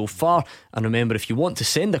Collins so far. And remember, if you want to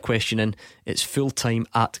send a question in, it's fulltime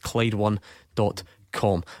at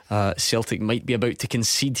Clyde1.com. Celtic might be about to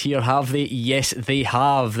concede here. Have they? Yes, they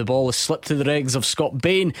have. The ball has slipped to the legs of Scott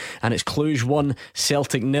Bain, and it's Cluj 1,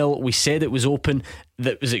 Celtic 0. We said it was open.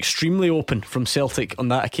 That was extremely open from Celtic on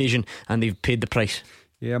that occasion, and they've paid the price.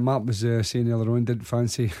 Yeah, Matt was saying earlier on, didn't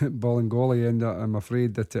fancy Bolingoli, and I'm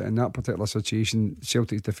afraid that in that particular situation,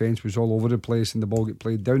 Celtic's defence was all over the place, and the ball got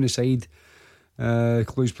played down the side.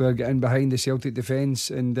 Cluj player got in behind the Celtic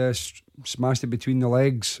defence and smashed it between the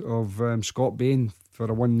legs of Scott Bain for a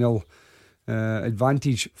 1-0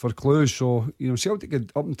 advantage for Cluj. So Celtic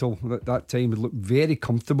had, up until that time, had looked very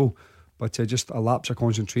comfortable, but just a lapse of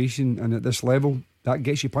concentration, and at this level that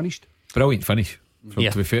gets you punished. Brilliant finish. To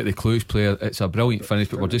be fair to the Cluj player, it's a brilliant finish,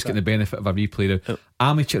 but we're just getting the benefit of a replay now.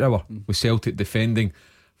 Amateur hour with Celtic defending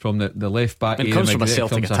from the left back. It comes from a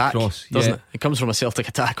Celtic attack, doesn't it? It comes from a Celtic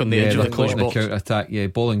attack on the edge of the Cluj box. Counter attack,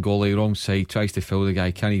 Bolingoli wrong side, tries to foul the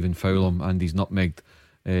guy, can't even foul him, and he's nutmegged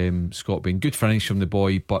Scott Bain. Good finish from the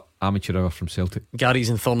boy, but amateur hour from Celtic.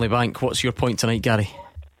 Gary's in Thornley Bank. What's your point tonight, Gary?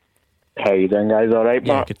 How you doing, guys? Alright,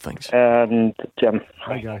 yeah, Mark? Good, thanks. And Jim.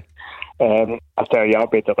 Hi, Guy. I tell you, I'll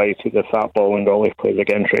be delighted if that Bolingoli plays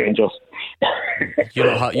against Rangers. You're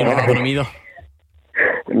not having him either?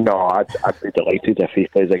 No, I'd be delighted if he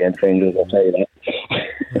plays against Rangers, I'll tell you that.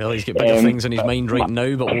 Well, he's got bigger things in his mind right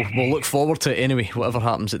now, but we'll look forward to it anyway, whatever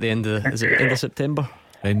happens at the end of is it end of September?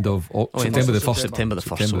 End of September the 1st. September the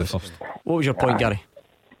 1st. What was your point, Gary?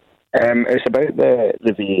 It's about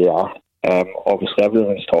the VAR. Obviously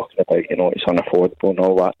everyone's talking about it's unaffordable and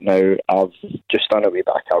all that. Now I've just done a wee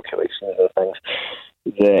bit of calculations and things.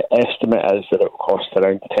 The estimate is that it will cost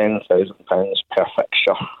around £10,000 per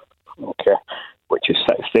fixture, okay, which is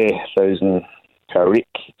 60,000 per week.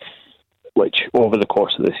 which over the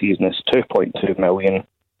course of the season is 2.2 million.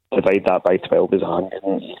 Divide that by 12 is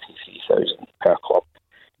 183,000 per club.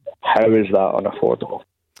 How is that unaffordable?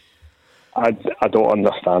 I don't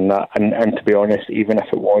understand that. And to be honest, even if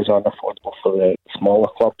it was unaffordable for the smaller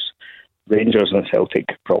clubs, Rangers and Celtic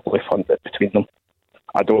could probably fund it between them.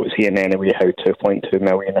 I don't see in any way how 2.2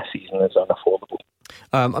 million a season is unaffordable.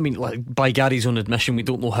 I mean, like, by Gary's own admission, we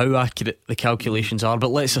don't know how accurate the calculations are,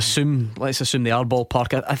 but let's assume they are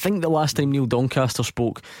ballpark. I think the last time Neil Doncaster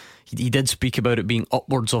spoke, he did speak about it being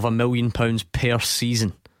upwards of £1 million per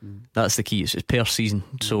season. That's the key. It's per season.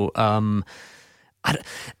 So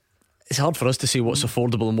it's hard for us to say what's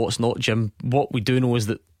affordable and what's not, Jim. What we do know is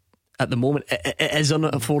that at the moment it is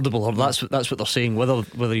unaffordable, or that's what they're saying.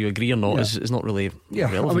 Whether you agree or not is not really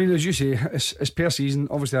relevant. I mean, as you say, it's per season.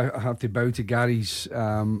 Obviously I have to bow to Gary's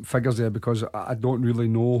figures there, because I don't really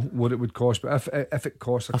know what it would cost, but if it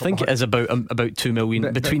costs I think it is about 2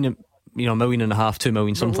 million, between $1.5 million, 2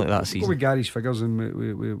 million, something like that a season. Go with Gary's figures, and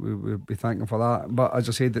we'll be thanking for that. But as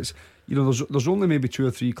I said, it's, there's only maybe 2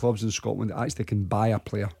 or 3 clubs in Scotland that actually can buy a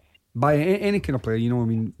player, buy any kind of player.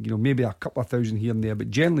 Maybe a couple of thousand here and there, but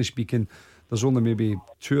generally speaking, there's only maybe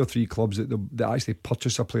 2 or 3 clubs that actually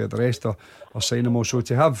purchase a player. The rest are signing them all. So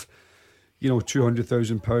to have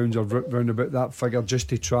 £200,000 or round about that figure just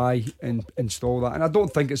to try and install that, and I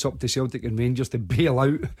don't think it's up to Celtic and Rangers to bail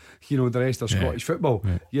out the rest of Scottish football.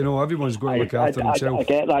 Everyone's going to look after themselves. I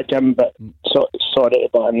get that, Jim, but sorry to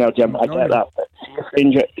butt in there, Jim. I get that, but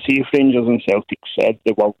see if Rangers and Celtic said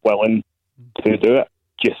they were willing to do it,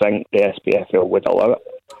 do you think the SPFL would allow it?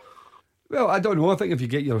 Well, I don't know. I think if you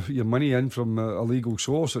get your money in from a legal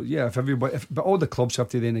source, but all the clubs have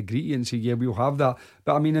to then agree and say, yeah, we'll have that.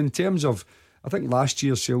 But I mean, in terms of, I think last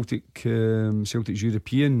year Celtic's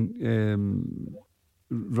European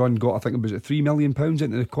run got, I think it was at £3 million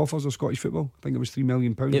into the coffers of Scottish football. I think it was £3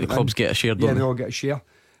 million. Yeah, the clubs get a share, don't they? Yeah, they all get a share.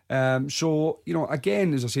 So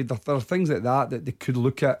again, as I said, there are things like that they could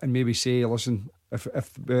look at and maybe say, listen, if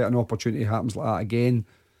an opportunity happens like that again,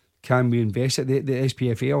 can we invest it? The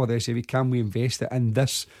SPFL or the SAV, can we invest it in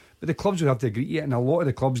this? But the clubs would have to agree to it, and a lot of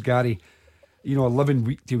the clubs, Gary, are living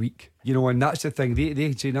week to week, and that's the thing.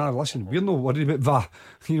 They say, nah, listen, we're not worried about VAR.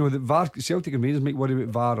 The VAR, Celtic and Rangers might worry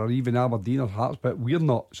about VAR, or even Aberdeen or Hearts, but we're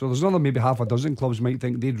not. So there's another maybe half a dozen clubs might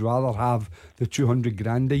think they'd rather have the 200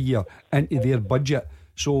 grand a year into their budget.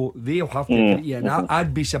 So they'll have to agree to it. And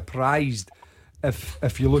I'd be surprised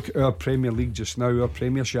if you look at our Premier League just now, our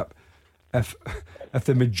Premiership, if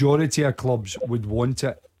the majority of clubs would want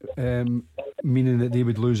it, meaning that they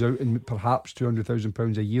would lose out in perhaps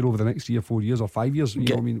 £200,000 a year over the next 3 or 4 years or 5 years,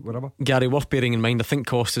 whatever. Gary, worth bearing in mind, I think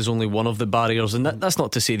cost is only one of the barriers, and that's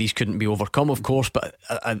not to say these couldn't be overcome, of course, but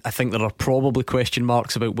I think there are probably question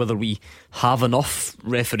marks about whether we have enough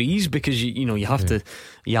referees, because you have to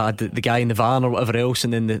add the guy in the van or whatever else,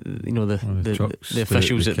 and then the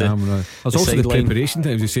officials at the camera. There's also the preparation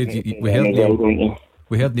times. You said we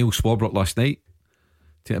heard Neil Swarbrick last night.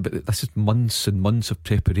 But this is months and months of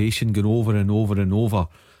preparation, going over and over and over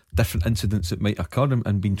different incidents that might occur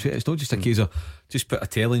and being treated. It's not just a case of just put a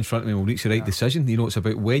telly in front of me and we'll reach the right decision. It's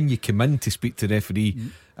about when you come in to speak to the referee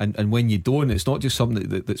and when you don't. It's not just something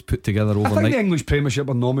that's put together overnight. I think the English Premiership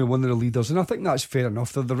are normally one of the leaders, and I think that's fair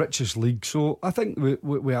enough. They're the richest league, so I think we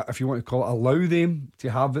if you want to call it, allow them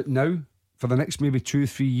to have it now for the next maybe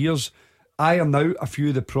 2-3 years. Iron out a few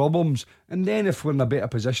of the problems, and then if we're in a better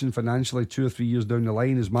position financially 2 or 3 years down the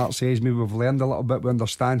line, as Mark says, maybe we've learned a little bit, we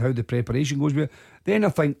understand how the preparation goes with it, then I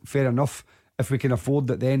think fair enough if we can afford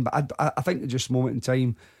it then. But I think at just a moment in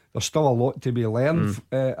time there's still a lot to be learned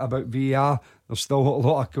about VAR. There's still a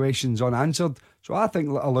lot of questions unanswered, so I think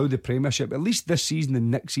allow the Premiership at least this season and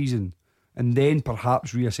next season, and then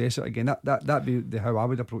perhaps reassess it again. That'd be how I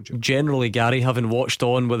would approach it. Generally, Gary, having watched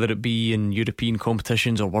on, whether it be in European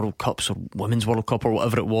competitions or World Cups or Women's World Cup or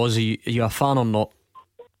whatever it was, are you a fan or not?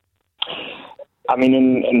 I mean,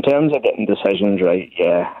 in terms of getting decisions right,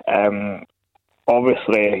 yeah.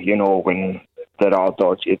 Obviously, when there are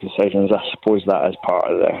dodgy decisions, I suppose that is part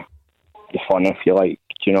of the fun, if you like.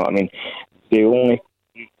 Do you know what I mean?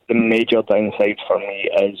 The major downside for me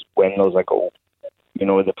is when there's a goal.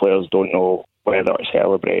 The players don't know whether to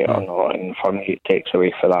celebrate or not, and for me it takes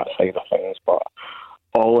away for that side of things. But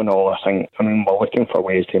all in all, we're looking for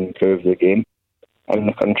ways to improve the game in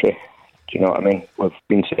the country. Do you know what I mean? We've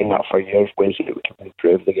been saying that for years, ways that we can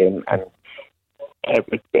improve the game, and it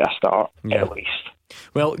would be a start at least.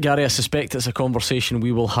 Well, Gary, I suspect it's a conversation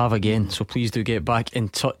we will have again, so please do get back in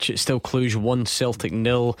touch. It's still Cluj 1, Celtic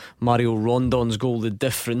 0. Mario Rondon's goal the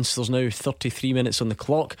difference. There's now 33 minutes on the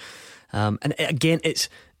clock. And again, it's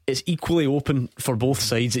equally open for both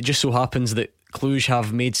sides. It just so happens that Cluj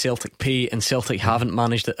have made Celtic pay and Celtic haven't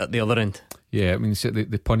managed it at the other end. Yeah, I mean,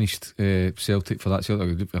 they punished Celtic for that.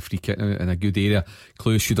 Celtic a free kick in a good area.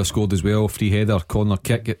 Cluj should have scored as well. Free header, corner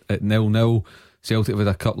kick at 0-0. Celtic have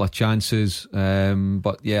had a couple of chances,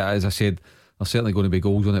 but yeah, as I said, there's certainly going to be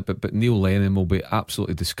goals on it. But Neil Lennon will be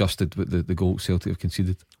absolutely disgusted with the goal Celtic have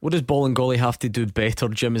conceded. What does Bolingoli have to do better,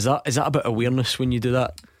 Jim? Is that a bit of awareness when you do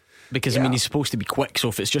that? Because I mean, he's supposed to be quick, so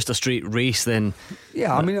if it's just a straight race, then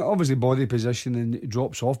I mean, obviously body position and it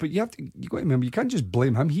drops off. But you got to remember, you can't just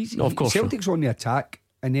blame him. Of course, Celtic's on the attack,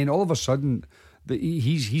 and then all of a sudden,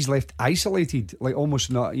 he's left isolated, like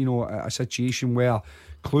almost not, a situation where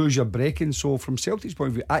Cluj are breaking. So from Celtic's point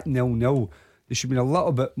of view, at 0-0, they should have been a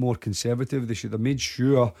little bit more conservative. They should have made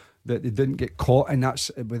sure that they didn't get caught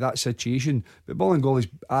with that situation. But Bolingoli's,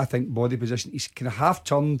 I think, body position, he's kind of half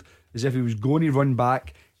turned as if he was going to run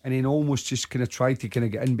back, and then almost just kind of tried to kind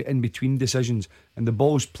of get in between decisions, and the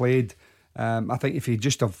ball's played. I think if he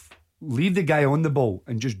just leave the guy on the ball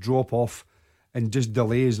and just drop off and just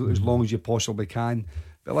delay as long as you possibly can.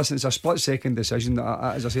 But listen, it's a split second decision.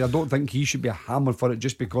 As I say, I don't think he should be hammered for it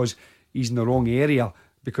just because he's in the wrong area,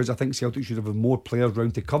 because I think Celtic should have more players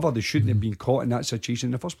round to cover. They shouldn't have been caught in that situation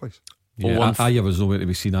in the first place. Yeah, Ayer was nowhere to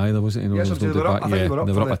be seen either, wasn't he? Yes, they were up. I think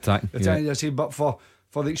they were up attacking. I say, but for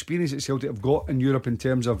the experience that Celtic have got in Europe in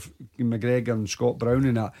terms of McGregor and Scott Brown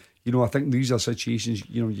and that, I think these are situations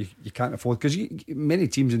you can't afford, because many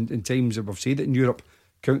teams in times have said it in Europe,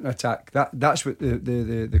 counter-attack. That's what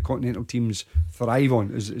the continental teams thrive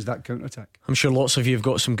on, is that counter-attack. I'm sure lots of you have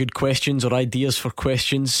got some good questions or ideas for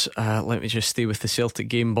questions. Let me just stay with the Celtic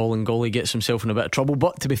game. Bolingoli gets himself in a bit of trouble,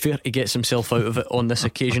 but to be fair, he gets himself out of it on this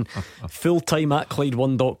occasion.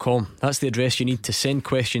 fulltime@Clyde1.com. That's the address you need to send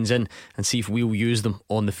questions in and see if we'll use them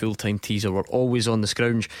on the full-time teaser. We're always on the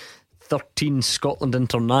scrounge. 13 Scotland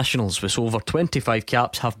internationals with over 25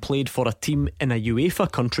 caps have played for a team in a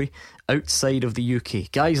UEFA country outside of the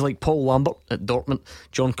UK. Guys like Paul Lambert at Dortmund,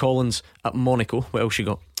 John Collins at Monaco. What else you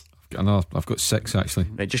got? I've got 6 actually.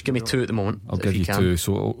 Right, just give me 2 at the moment. I'll give you 2.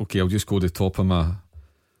 So okay, I'll just go the top of my.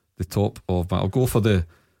 I'll go for the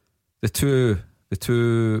two.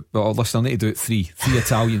 Well, listen, I need to do it 3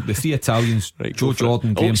 Italian. The 3 Italians, right, Joe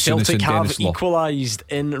Jordan, Graham Souness and Dennis Law. Celtic have equalised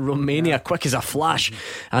in Romania quick as a flash,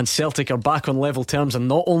 and Celtic are back on level terms. And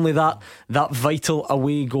not only that vital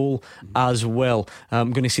away goal as well.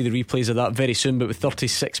 I'm going to see the replays of that very soon, but with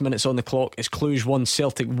 36 minutes on the clock, it's Cluj 1,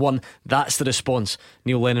 Celtic 1. That's the response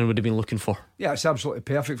Neil Lennon would have been looking for. Yeah, it's absolutely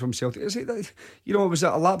perfect from Celtic. It was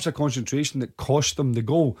a lapse of concentration that cost them the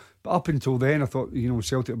goal. But up until then, I thought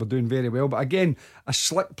Celtic were doing very well. But again, a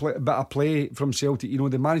slick bit of play from Celtic.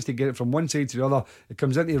 They managed to get it from one side to the other. It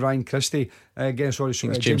comes into Ryan Christie again.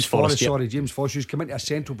 James Forrest. James Forrest, who's come into a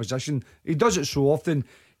central position. He does it so often.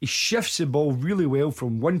 He shifts the ball really well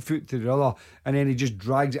from one foot to the other, and then he just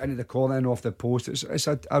drags it into the corner and off the post. It's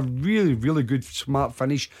a really, really good, smart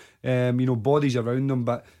finish. Bodies around them,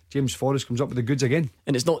 but James Forrest comes up with the goods again.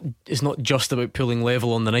 And it's not just about pulling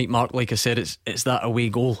level on the night, Mark. Like I said, it's that away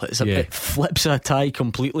goal. It flips a tie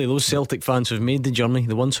completely. Those Celtic fans who've made the journey,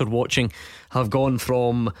 the ones who are watching, have gone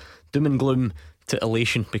from doom and gloom to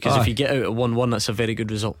elation, because if you get out at 1-1, that's a very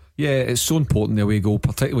good result. Yeah, it's so important, the away goal,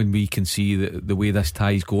 particularly when we can see the way this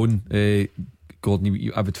tie's going.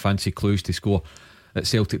 Gordon, I would fancy Cluj to score at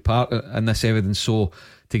Celtic Park in this evidence, so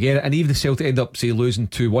to get it, and even if Celtic end up say losing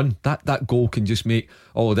 2-1, that goal can just make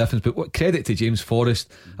all the difference. But what credit to James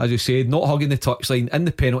Forrest, as you said, not hugging the touchline, in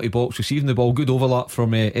the penalty box, receiving the ball, good overlap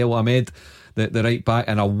from El Ahmed, the right back,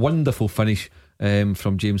 and a wonderful finish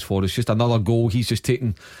from James Forrest. Just another goal. He's just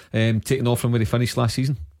taken off from where he finished last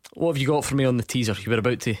season. What have you got for me on the teaser? You were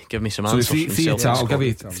about to give me some answers. I'll give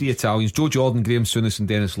you 3 Italians: Joe Jordan, Graham Souness and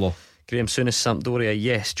Dennis Law. Graham Souness, Sampdoria,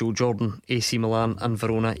 yes. Joe Jordan, AC Milan and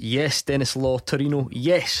Verona, yes. Dennis Law, Torino,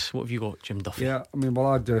 yes. What have you got, Jim Duffy? Yeah, I mean,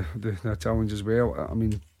 I'll add the Italians as well. I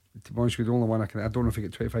mean, to be honest with you, the only one I don't know if he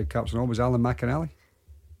got 25 caps and all was Alan McInally.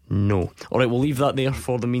 No. Alright, we'll leave that there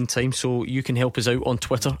for the meantime, so you can help us out on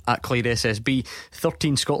Twitter at Clyde SSB.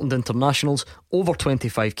 13 Scotland internationals, over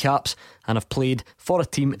 25 caps, and have played for a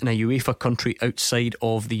team in a UEFA country outside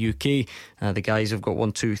of the UK. The guys have got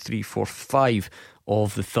 1, 2, 3, 4, 5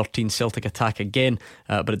 of the 13. Celtic attack again,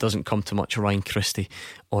 but it doesn't come to much Ryan Christie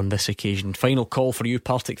on this occasion. Final call for you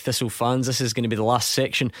Partick Thistle fans. This is going to be the last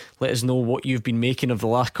section. Let us know what you've been making of the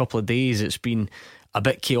last couple of days. It's been a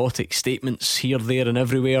bit chaotic. Statements here, there and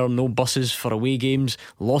everywhere. No buses for away games,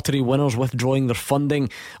 lottery winners withdrawing their funding,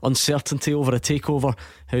 uncertainty over a takeover.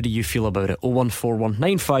 How do you feel about it? 0141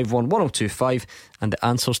 951 1025, and the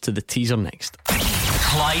answers to the teaser next.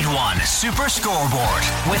 Clyde One Super Scoreboard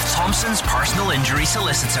with Thompson's personal injury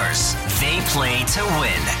solicitors. They play to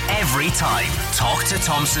win every time. Talk to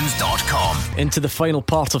Thompsons.com. Into the final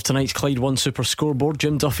part of tonight's Clyde One Super Scoreboard.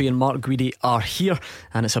 Jim Duffy and Mark Guidi are here,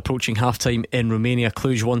 and it's approaching half-time in Romania.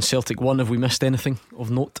 Cluj 1, Celtic 1. Have we missed anything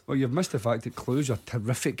of note? Well, you've missed the fact that Cluj are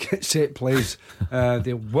terrific at set plays.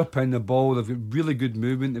 They whip in the ball. They've got really good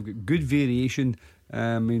movement. They've got good variation.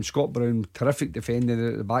 I mean, Scott Brown, terrific defending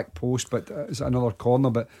at the back post, but it's another corner.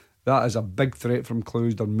 But that is a big threat from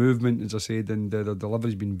Cluj. Their movement, as I said, and their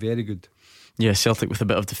delivery's been very good. Yeah, Celtic with a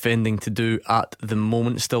bit of defending to do at the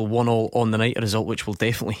moment. Still 1-1 on the night, a result which will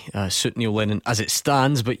definitely suit Neil Lennon as it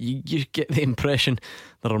stands. But you get the impression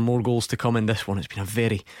there are more goals to come in this one. It's been a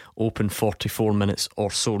very open 44 minutes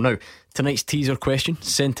or so. Now, tonight's teaser question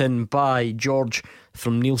sent in by George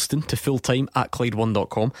from Neilston to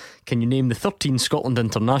fulltime@Clyde1.com. Can you name the 13 Scotland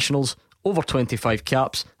internationals over 25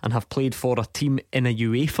 caps and have played for a team in a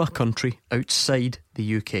UEFA country outside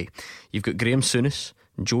the UK? You've got Graham Souness,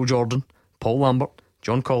 Joe Jordan, Paul Lambert,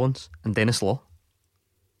 John Collins and Dennis Law.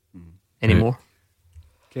 Any more?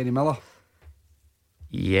 Kenny Miller.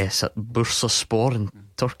 Yes, at Bursaspor in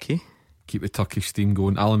Turkey. Keep the Turkish team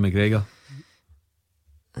going. Alan McGregor.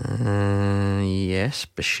 Yes,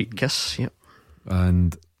 Besiktas. Yep.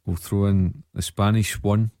 And we'll throw in the Spanish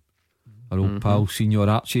one, our old pal Senior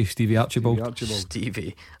Archie, Stevie Archibald.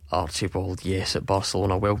 Stevie Archibald, yes, at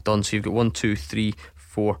Barcelona. Well done. So you've got 1, 2, 3,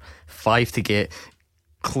 4, 5 to get.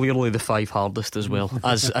 Clearly the 5 hardest as well,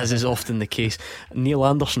 as is often the case. Neil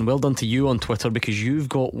Anderson, well done to you on Twitter, because you've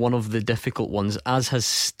got one of the difficult ones, as has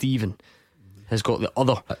Stephen has got the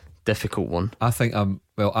other difficult one. I think I've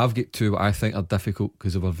got 2 I think are difficult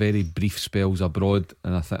because of a very brief spells abroad,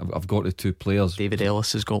 and I think I've got the 2 players. David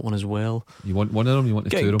Ellis has got one as well. You want one of them? You want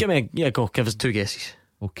the 2 of them? Give us 2 guesses.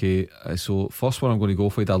 Okay, so first one I'm going to go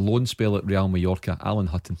for, a loan spell at Real Mallorca, Alan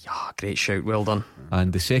Hutton. Yeah, great shout, well done.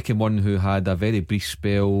 And the second one, who had a very brief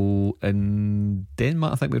spell in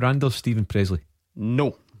Denmark, I think, with Randers, Stephen Presley.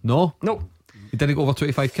 No. He didn't go over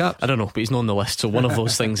 25 caps. I don't know, but he's not on the list, so one of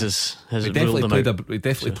those things has he definitely ruled him out. He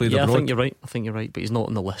definitely played abroad. I think you're right, but he's not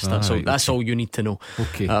on the list. Right, That's all you need to know.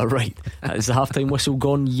 Okay. Right. Is the halftime whistle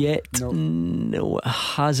gone yet? No, it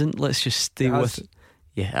hasn't. Let's just stay with it.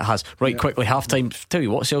 Yeah, it has. Right, quickly, halftime. Tell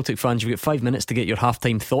you what, Celtic fans, you've got 5 minutes to get your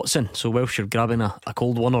halftime thoughts in. So whilst you're grabbing a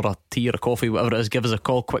cold one or a tea or a coffee, whatever it is, give us a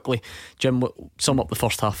call quickly. Jim, sum up the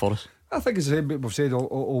first half for us. I think, as we've said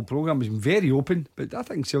all programme, has been very open, but I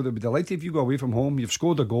think Celtic would be delighted if you go away from home, you've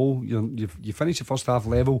scored a goal, you finish the first half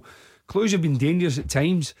level. Cluj have been dangerous at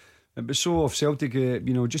times, but so if Celtic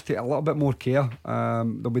just take a little bit more care.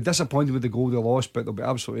 They'll be disappointed with the goal they lost, but they'll be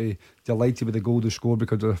absolutely delighted with the goal they scored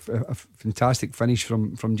because of a fantastic finish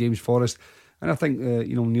from James Forrest. And I think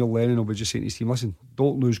Neil Lennon will be just saying to his team, listen,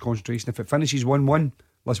 don't lose concentration. If it finishes 1-1,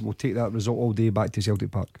 listen, we'll take that result all day back to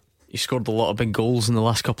Celtic Park. He scored a lot of big goals in the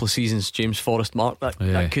last couple of seasons, James Forrest, Mark.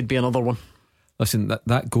 That could be another one. Listen,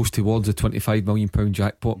 that goes towards the £25 million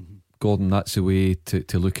jackpot. Gordon, that's the way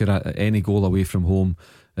to look at it. Any goal away from home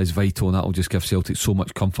is vital, and that'll just give Celtic so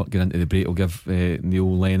much comfort going into the break. It'll give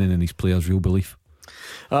Neil Lennon and his players real belief.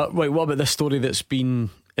 Right, what about this story that's been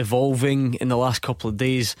evolving in the last couple of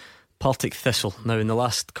days? Partick Thistle. Now, in the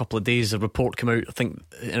last couple of days, a report came out, I think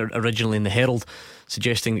originally in the Herald,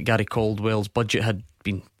 suggesting that Gary Caldwell's budget had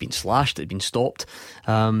been slashed, it had been stopped.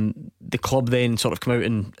 The club then sort of came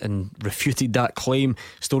out and refuted that claim.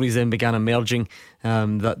 Stories then began emerging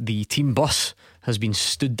that the team bus has been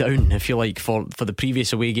stood down, if you like, for the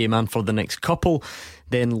previous away game and for the next couple.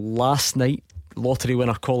 Then last night, lottery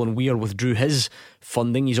winner Colin Weir withdrew his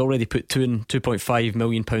funding. He's already put £2.5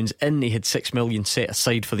 million in. He had £6 million set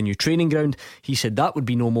aside for the new training ground. He said that would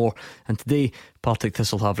be no more. And today Partick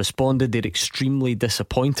Thistle have responded. They're extremely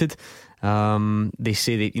disappointed. They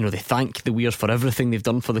say they thank the Weirs for everything they've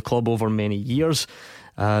done for the club over many years.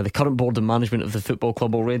 The current board and management of the football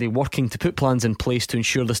club already working to put plans in place to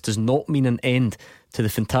ensure this does not mean an end to the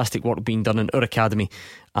fantastic work being done in our academy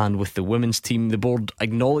and with the women's team. The board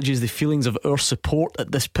acknowledges the feelings of our support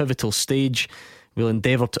at this pivotal stage. We'll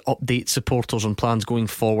endeavour to update supporters on plans going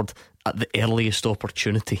forward at the earliest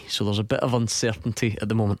opportunity. So there's a bit of uncertainty at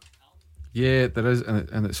the moment. Yeah, there is,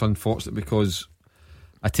 and it's unfortunate because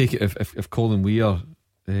I take it if Colin Weir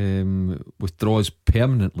withdraws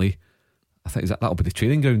permanently, I think that'll be the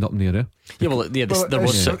training ground up in the area. Yeah,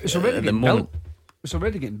 it's already at the moment. It's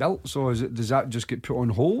already getting built. So does that just get put on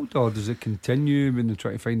hold, or does it continue when they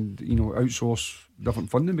try to find outsource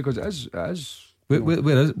different funding? Because it is.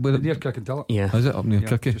 Where is it? Near Kirkintilloch. Yeah, is it up near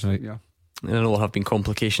Kirky? Right. Yeah. I know there have been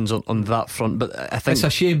complications on that front, but I think it's a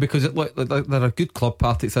shame because they're a good club,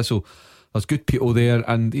 Partick Thistle. there's good people there,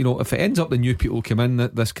 and if it ends up the new people come in,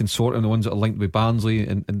 this consortium, the ones that are linked with Barnsley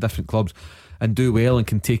and different clubs, and do well and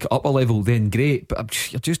can take it up a level, then great.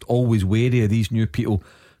 But you're just always wary of these new people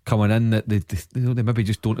coming in, that they maybe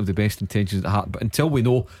just don't have the best intentions at heart. But until we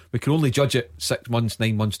know, we can only judge it 6 months,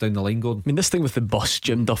 9 months down the line, Gordon. I mean, this thing with the bus,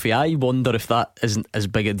 Jim Duffy, I wonder if that isn't as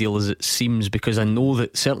big a deal as it seems, because I know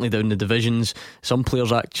that certainly down the divisions, some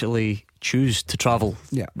players actually choose to travel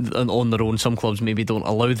on their own. Some clubs maybe don't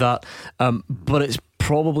allow that, but it's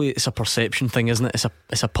a perception thing, isn't it?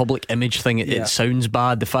 It's a public image thing. It sounds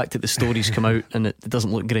bad, the fact that the stories come out and it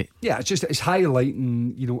doesn't look great. Yeah, it's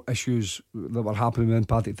highlighting issues that were happening within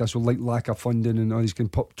Partick Thistle, like lack of funding, and all these can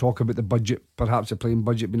talk about the budget, perhaps the playing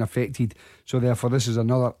budget being affected. So therefore this is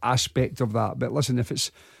another aspect of that. But listen, if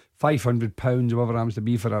it's £500, whatever it happens to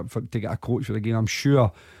be to get a coach for the game, I'm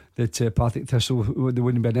sure that Partick Thistle, there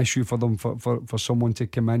wouldn't be an issue for them for someone to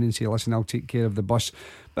come in and say, listen, I'll take care of the bus.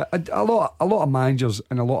 But a lot of managers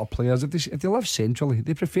and a lot of players, if they live centrally,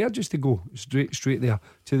 they prefer just to go straight there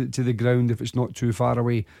to the ground if it's not too far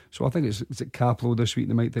away. So I think it's at Caplow this week.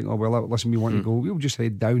 They might think, oh well, listen, we want to go, we'll just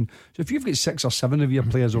head down. So if you've got 6 or 7 of your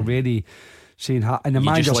players already saying and the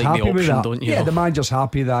manager's happy with that, the manager's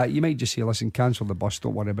happy that, you might just say, listen, cancel the bus,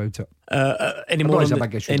 don't worry about it. Any more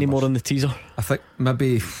on the teaser? I think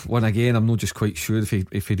maybe one again, I'm not just quite sure if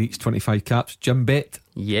he reached 25 caps. Jim Bett,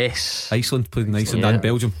 yes, Iceland, played in Iceland and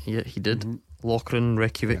Belgium. Yeah, he did. Lochran,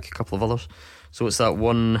 Reykjavik, a couple of others. So it's that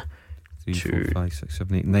 1, 3, 4, 5, 6,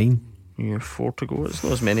 7, 8, 9. Yeah, 4 to go. It's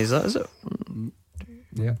not as many as that, is it?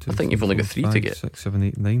 Yeah, 2, I think you've only got 3 to get. 6, 7,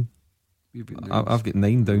 8, 9. I've got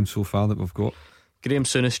 9 down so far that we've got. Graham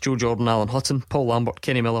Souness, Joe Jordan, Alan Hutton, Paul Lambert,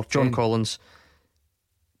 Kenny Miller, John Collins,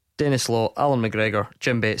 Dennis Law, Alan McGregor,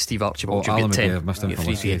 Jim Bett, Steve Archibald. Alan get 10. McGregor missed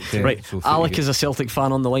him from 10. Right, so Alec is a Celtic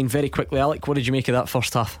fan on the line. Very quickly, Alec, what did you make of that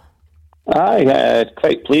first half?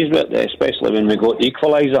 Quite pleased with it, especially when we got the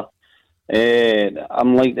equaliser.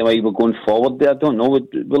 I'm like the way we're going forward there. I don't know, we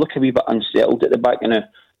look a wee bit unsettled at the back now,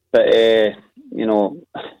 but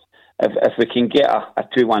if we can get a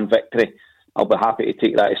 2-1 victory, I'll be happy to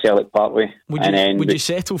take that to Celtic Parkway. Would you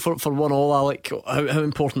settle for 1-1, Alec? How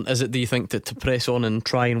important is it, do you think, to press on and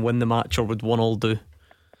try and win the match, or would 1-1 do?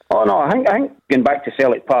 Oh no, I think going back to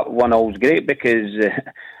Celtic Park 1-0 is great, because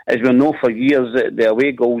as we know for years, the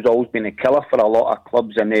away goal's always been a killer for a lot of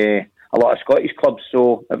clubs and a lot of Scottish clubs.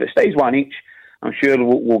 So if it stays 1 each, I'm sure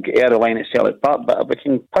we'll get air the line at Celtic Park. But if we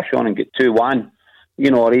can push on and get 2-1,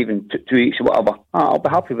 or even 2 each, whatever, I'll be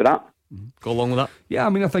happy with that. Go along with that. Yeah, I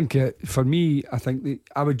mean, I think for me, I think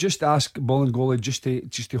I would just ask Bolingoli just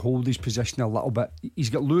to hold his position a little bit. He's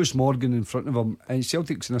got Lewis Morgan in front of him, and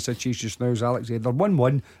Celtic's in a situation just now, as Alex said, they're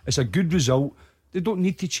 1-1. It's a good result. They don't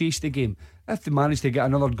need to chase the game. If they manage to get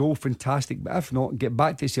another goal, fantastic. But if not, get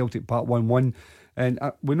back to Celtic Park 1-1. And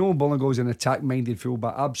we know Bolingoli's an attack-minded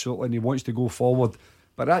fullback, absolutely, and he wants to go forward.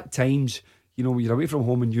 But at times, when you're away from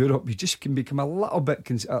home in Europe, you just can become a little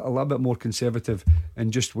bit more conservative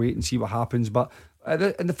and just wait and see what happens. But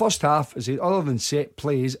in the first half, other than set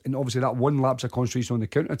plays and obviously that one lapse of concentration on the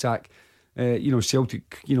counter attack,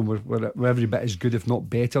 Celtic, were every bit as good, if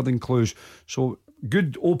not better, than Cluj. So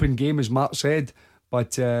good open game, as Mark said.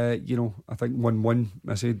 But I think 1-1.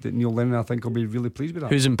 I said that Neil Lennon, I think, will be really pleased with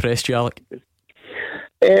that. Who's impressed you, Alec?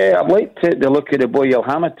 I've liked the look of the boy El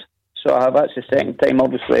Hamid. So that's the second time,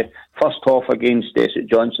 obviously. First half against St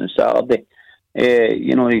Johnstone Saturday.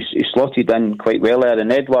 He slotted in quite well there,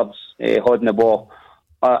 and Edwards holding the ball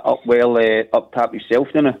up top himself,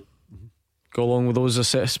 didn't he? Go along with those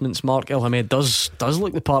assessments, Mark. El Hamid does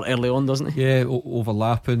look the part early on, doesn't he? Yeah,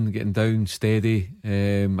 overlapping, getting down steady.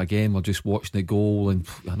 Again, we're just watching the goal, and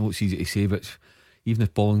I know it's easy to say, but even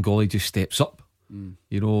if Bolingoli just steps up,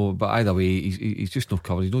 but either way, he's just not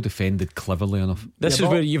covered. He's not defended cleverly enough. This is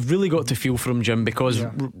where you've really got to feel for him, Jim, because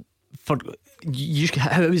how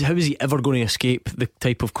is he ever going to escape the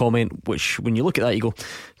type of comment which, when you look at that, you go,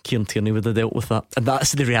 Kieran Tierney would have dealt with that, and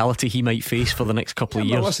that's the reality he might face for the next couple of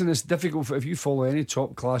years. But listen, it's difficult if you follow any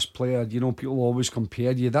top class player. People always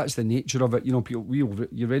compare you. That's the nature of it. People, you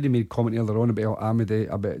already made comment earlier on about Amade,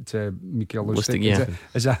 about Mikael Lustig.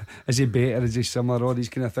 Is he better? Is he similar? All these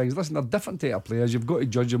kind of things. Listen, they're different type of players. You've got to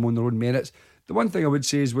judge them on their own merits. The one thing I would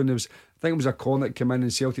say is when I think it was a corner that came in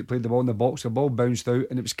and Celtic played the ball in the box, the ball bounced out,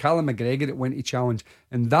 and it was Callum McGregor that went to challenge,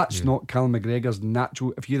 and that's not Callum McGregor's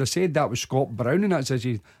natural. If you'd have said that was Scott Brown in that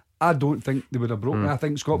situation, I don't think they would have broken. I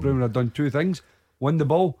think Scott Brown would have done two things: win the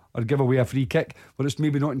ball or give away a free kick, but it's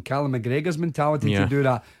maybe not in Callum McGregor's mentality to do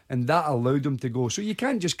that, and that allowed him to go. So you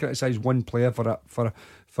can't just criticise one player for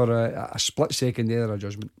a split second error of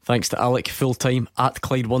judgment. Thanks to Alec, fulltime at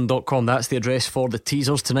Clyde1.com. That's the address for the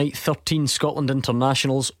teasers tonight. 13 Scotland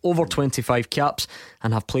internationals, over 25 caps,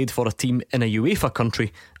 and have played for a team in a UEFA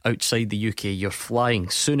country outside the UK. You're flying.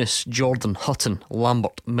 Souness, Jordan, Hutton,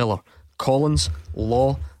 Lambert, Miller, Collins,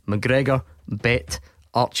 Law, McGregor, Bett,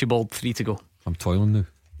 Archibald. 3 to go. I'm toiling now.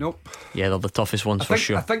 Nope. Yeah, they're the toughest ones for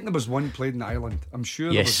sure. I think there was one played in Ireland. I'm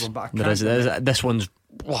sure yes, there was one, but I there is. This one's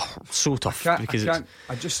so tough.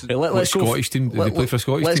 Let's Scottish team. Did they play for a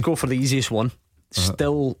Scottish team? Let's go for the easiest one.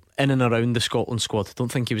 Still in and around the Scotland squad.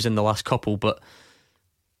 Don't think he was in the last couple, but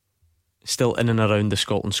still in and around the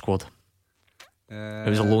Scotland squad. It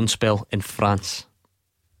was a loan spell in France.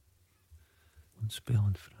 Loan spell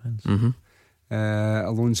in France. Mm-hmm.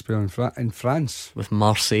 A loan spell in France with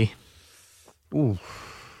Marseille. Oh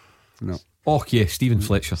no. Oh yeah, Stephen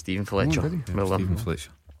Fletcher. Stephen Fletcher. Well done. Stephen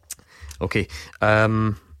Fletcher. Okay.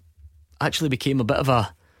 Actually became a bit of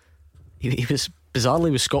a. He was bizarrely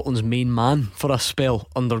was Scotland's main man for a spell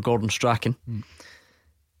under Gordon Strachan.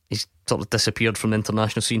 He's sort of disappeared from the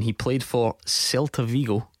international scene. He played for Celta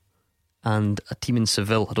Vigo and a team in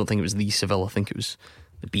Seville. I don't think it was the Seville. I think it was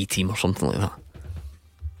the B team or something like that.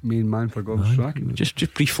 Main man for Gordon Strachan.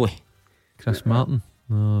 Just briefly. Chris Martin.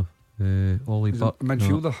 No. Ollie Buck.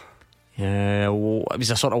 Midfielder. No. Yeah, well, it was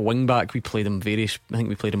a sort of wing back. We played him I think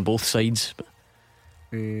we played him both sides. But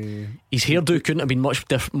his hairdo couldn't have been much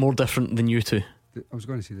more different than you two. I was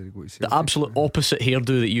going to say that he go to the absolute opposite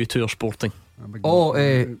hairdo that you two are sporting.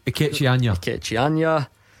 Ikechianya.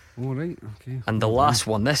 Oh right, okay. And the last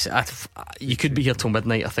one, this you could be here till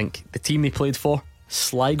midnight. I think the team they played for,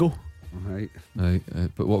 Sligo. Right.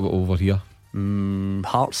 But what about over here?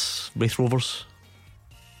 Hearts, Wraith Rovers.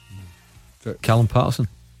 Callum Patterson.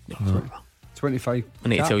 No. 25. I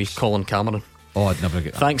need to tell you, Colin Cameron. Oh, I'd never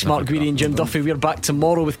get that. Thanks, Mark Guidi and Jim Duffy. We're back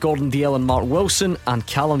tomorrow with Gordon Dalziel and Mark Wilson, and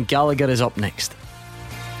Callum Gallagher is up next.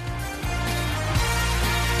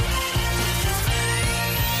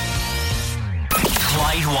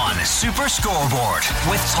 Clyde One Super Scoreboard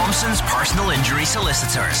with Thompson's personal injury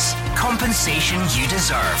solicitors. Compensation you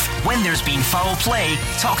deserve. When there's been foul play,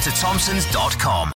 talk to Thompsons.com.